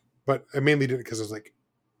 But I mainly did it because I was like,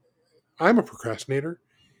 I'm a procrastinator,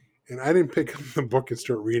 and I didn't pick up the book and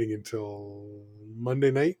start reading until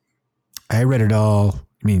Monday night. I read it all.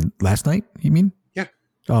 I mean, last night, you mean? Yeah.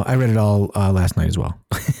 Oh, I read it all last night as well.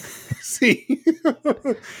 See?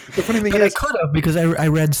 The funny thing is, I could have, because I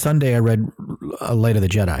read Sunday, I read Light of the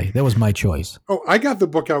Jedi. That was my choice. Oh, I got the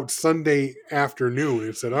book out Sunday afternoon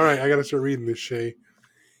and said, all right, I got to start reading this, Shay.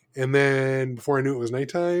 And then before I knew it was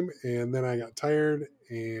nighttime, and then I got tired,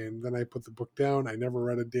 and then I put the book down. I never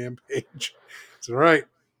read a damn page. I said, all right,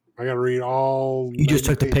 I got to read all. You just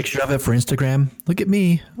took the picture of it for Instagram? Look at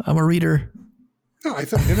me. I'm a reader. No, I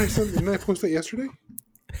thought, didn't I post that yesterday?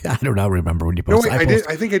 I don't know. Remember when you posted? No, wait, I did.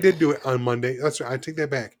 I think I did do it on Monday. That's right. I take that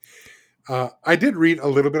back. I did read a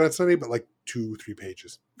little bit on Sunday, but like 2-3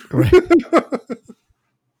 pages. Right.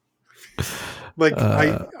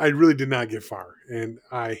 I really did not get far, and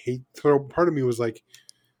I hate. So part of me was like,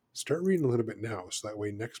 start reading a little bit now, so that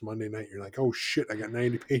way next Monday night you're like, oh shit, I got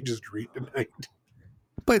 90 pages to read tonight.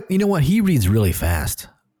 But you know what? He reads really fast.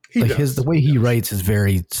 The way he writes is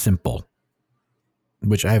very simple,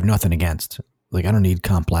 which I have nothing against. Like, I don't need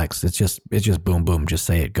complex. It's just boom, boom. Just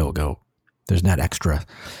say it. Go, go. There's not extra.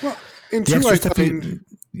 Well, and two, I find,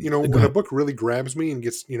 when a book really grabs me and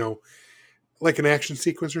gets, like an action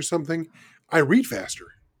sequence or something, I read faster.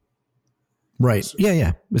 Right. So,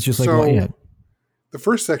 yeah. It's just like, so yeah. the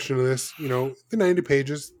first section of this, the 90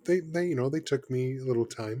 pages, they took me a little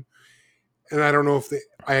time. And I don't know if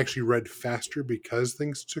I actually read faster because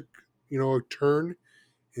things took, a turn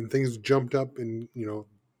and things jumped up and,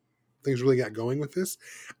 things really got going with this.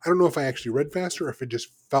 I don't know if I actually read faster or if it just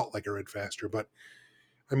felt like I read faster. But,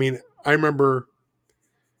 I mean, I remember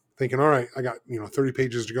thinking, all right, I got, 30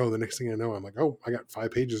 pages to go. The next thing I know, I'm like, oh, I got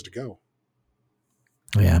 5 pages to go.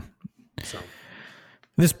 Yeah. So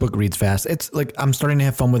this book reads fast. It's like, I'm starting to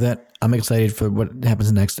have fun with it. I'm excited for what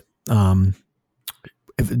happens next.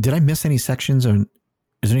 Did I miss any sections, or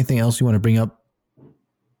is there anything else you want to bring up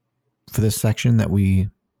for this section that we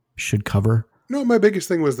should cover? No, my biggest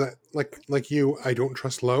thing was that, like you, I don't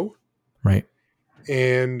trust Lo. Right.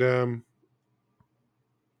 And,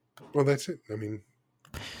 well, that's it. I mean,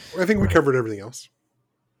 I think we covered everything else.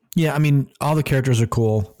 Yeah, I mean, all the characters are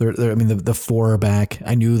cool. I mean, the 4 are back.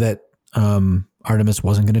 I knew that Artemis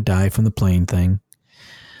wasn't going to die from the plane thing.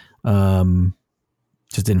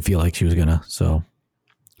 Just didn't feel like she was gonna. So,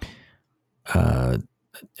 I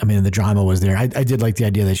mean, the drama was there. I did like the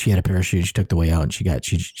idea that she had a parachute. She took the way out, and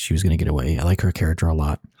she was going to get away. I like her character a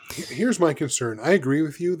lot. Here's my concern. I agree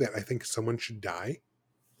with you that I think someone should die.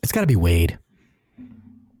 It's got to be Wade.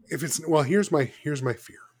 If it's here's my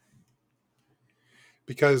fear.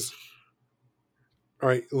 Because, all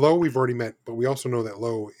right, Lo we've already met, but we also know that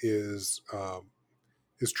Lo is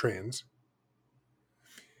trans.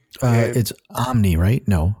 It's Omni, right?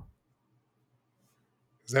 No.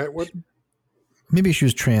 Is that what? Maybe she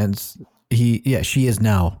was trans. She is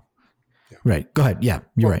now. Yeah. Right. Go ahead. Yeah,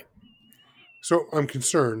 you're right. So I'm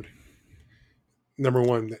concerned, number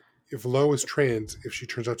one, that if Lo is trans, if she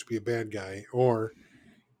turns out to be a bad guy, or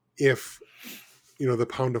if, the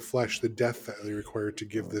pound of flesh, the death that they require to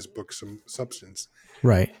give this book some substance.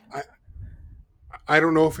 Right. I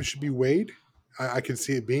don't know if it should be Wade. I can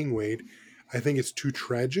see it being Wade. I think it's too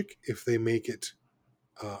tragic if they make it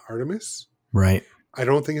Artemis. Right. I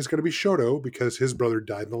don't think it's going to be Shoto because his brother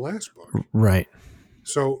died in the last book. Right.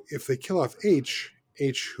 So if they kill off H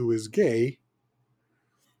who is gay,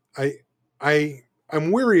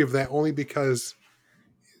 I'm wary of that only because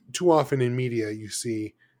too often in media you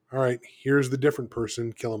see, all right, here's the different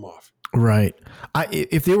person, kill him off. Right.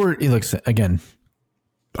 If they were, like, again,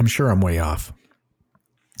 I'm sure I'm way off.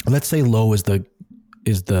 Let's say Lo is a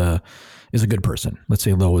good person. Let's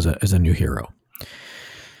say Lo is a new hero.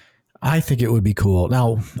 I think it would be cool.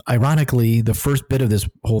 Now, ironically, the first bit of this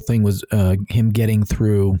whole thing was him getting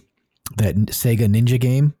through that Sega Ninja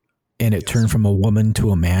game, and it turned from a woman to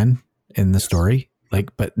a man in the story.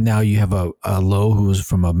 But now you have a Lo who's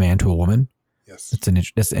from a man to a woman. Yes, that's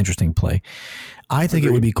an interesting play. I think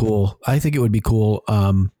it would be cool. Not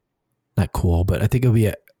cool, but I think it would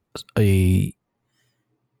be a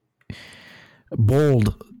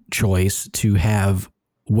bold choice to have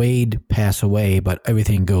Wade pass away, but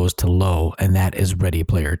everything goes to Lo, and that is Ready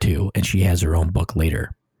Player 2, and she has her own book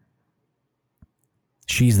later.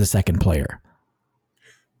 She's the second player.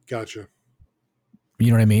 Gotcha.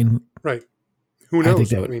 You know what I mean? Right. Who knows?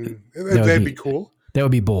 That'd be cool. That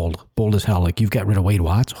would be bold as hell. Like, you've got rid of Wade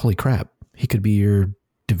Watts. Holy crap. He could be your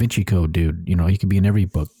Da Vinci Code dude. He could be in every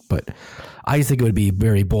book, but I just think it would be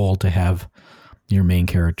very bold to have your main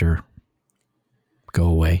character go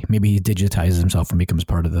away. Maybe he digitizes himself and becomes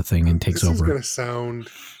part of the thing and takes over. This is going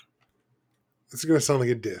to sound like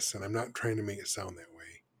a diss, and I'm not trying to make it sound that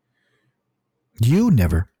way. You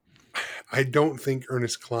never. I don't think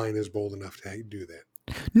Ernest Cline is bold enough to do that.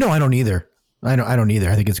 No, I don't either. I don't either.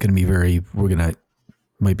 I think it's going to be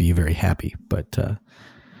might be very happy, but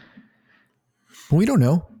we don't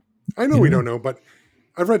know. I know we don't know, but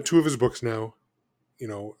I've read 2 of his books now,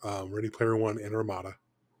 Ready Player One and Armada.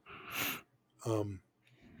 And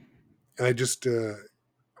I just,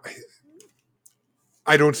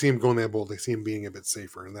 I don't see him going that bold. I see him being a bit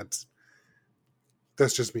safer, and that's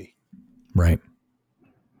just me. Right.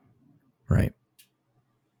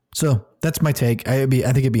 So that's my take. I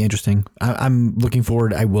think it'd be interesting. I'm looking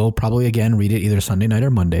forward. I will probably again read it either Sunday night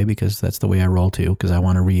or Monday because that's the way I roll too. Because I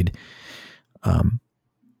want to read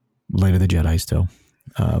Light of the Jedi still.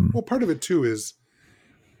 Well, part of it too is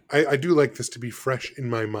I do like this to be fresh in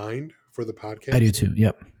my mind for the podcast. I do too.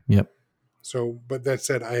 Yep. So, but that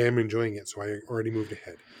said, I am enjoying it, so I already moved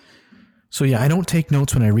ahead. So yeah, I don't take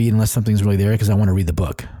notes when I read unless something's really there because I want to read the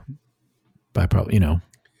book. But I probably,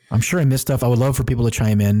 I'm sure I missed stuff. I would love for people to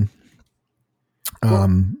chime in.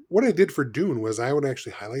 What I did for Dune was I would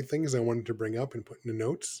actually highlight things I wanted to bring up and put in the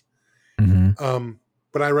notes. Mm-hmm.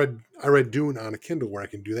 But I read Dune on a Kindle where I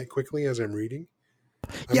can do that quickly as I'm reading.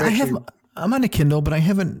 I'm on a Kindle, but I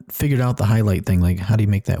haven't figured out the highlight thing. Like, how do you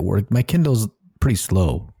make that work? My Kindle's pretty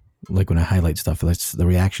slow. Like when I highlight stuff, the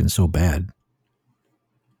reaction's so bad.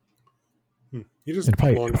 You just They'd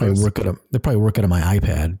probably work out of my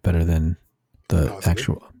iPad better than the Possibly.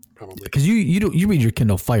 actual. Probably. Because you read your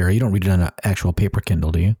Kindle Fire, you don't read it on an actual paper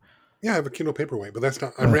Kindle, do you? Yeah, I have a Kindle Paperweight, but that's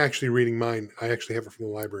not. I'm actually reading mine. I actually have it from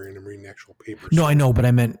the library, and I'm reading actual paper. No, I know, but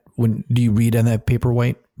I meant do you read on that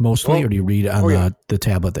Paperweight mostly, or do you read on the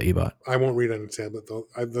tablet that you bought? I won't read on the tablet though.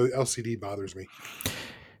 The LCD bothers me.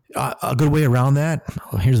 A good way around that.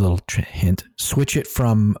 Well, here's a little hint: switch it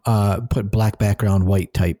from put black background,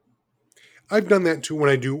 white type. I've done that too.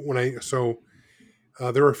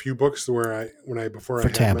 There were a few books where when I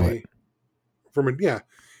had tablet.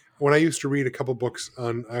 When I used to read a couple books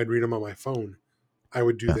I'd read them on my phone. I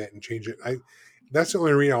would do that and change it. That's the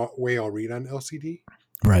only way I'll read on LCD.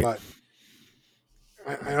 Right. But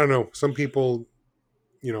I don't know. Some people,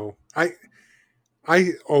 I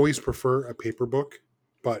always prefer a paper book,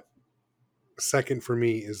 but second for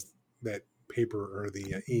me is that paper or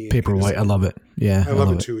the Paperweight. I love it. Yeah, I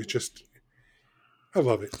love it too. It's just. I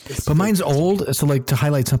love it. But mine's old, so like to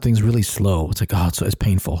highlight something's really slow. It's like, it's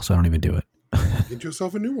painful, so I don't even do it. Get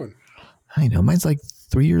yourself a new one. I know. Mine's like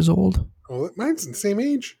 3 years old. Oh, mine's the same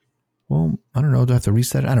age. Well, I don't know. Do I have to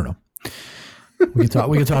reset it? I don't know. We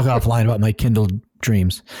can talk offline about my Kindle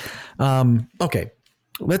dreams. Okay,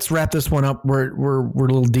 let's wrap this one up. We're a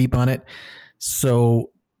little deep on it.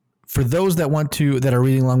 So for those that are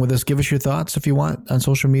reading along with us, give us your thoughts if you want on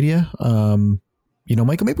social media.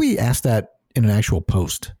 Michael, maybe we ask that in an actual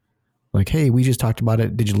post. Like, hey, we just talked about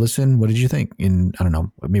it. Did you listen? What did you think? And I don't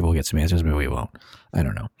know. Maybe we'll get some answers. Maybe we won't. I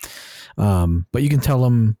don't know. But you can tell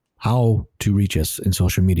them how to reach us in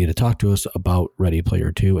social media to talk to us about Ready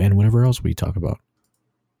Player 2 and whatever else we talk about.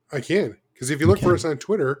 I can. Because if you look for us on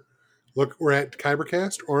Twitter, we're at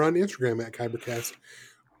Kybercast, or on Instagram at Kybercast.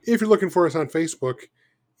 If you're looking for us on Facebook,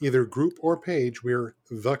 either group or page, we're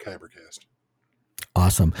the Kybercast.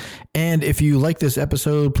 Awesome. And if you like this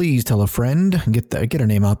episode, please tell a friend, get our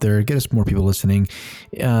name out there, get us more people listening.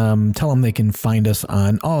 Tell them they can find us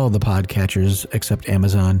on all the podcatchers except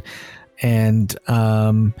Amazon. And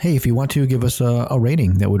hey, if you want to, give us a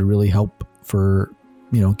rating, that would really help for,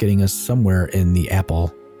 getting us somewhere in the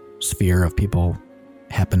Apple sphere of people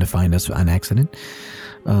happen to find us on accident.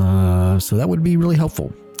 So that would be really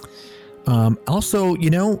helpful. Also,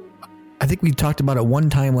 I think we talked about it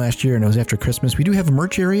one time last year, and it was after Christmas. We do have a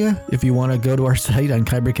merch area. If you want to go to our site on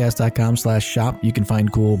kybercast.com/shop, you can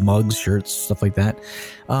find cool mugs, shirts, stuff like that.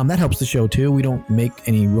 That helps the show too. We don't make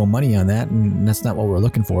any real money on that, and that's not what we're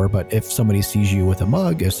looking for. But if somebody sees you with a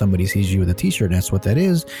mug, if somebody sees you with a t-shirt, and that's what that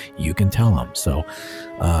is, you can tell them. So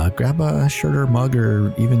grab a shirt or mug,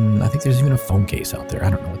 or I think there's even a phone case out there.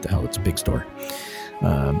 I don't know what the hell. It's a big store.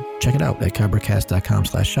 Check it out at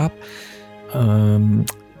kybercast.com/shop.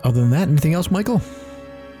 Other than that, anything else, Michael?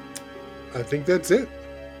 I think that's it.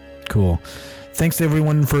 Cool. Thanks to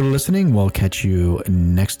everyone for listening. We'll catch you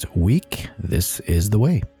next week. This is The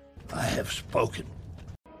Way. I have spoken.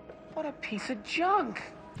 What a piece of junk.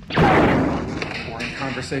 Boring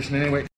conversation anyway.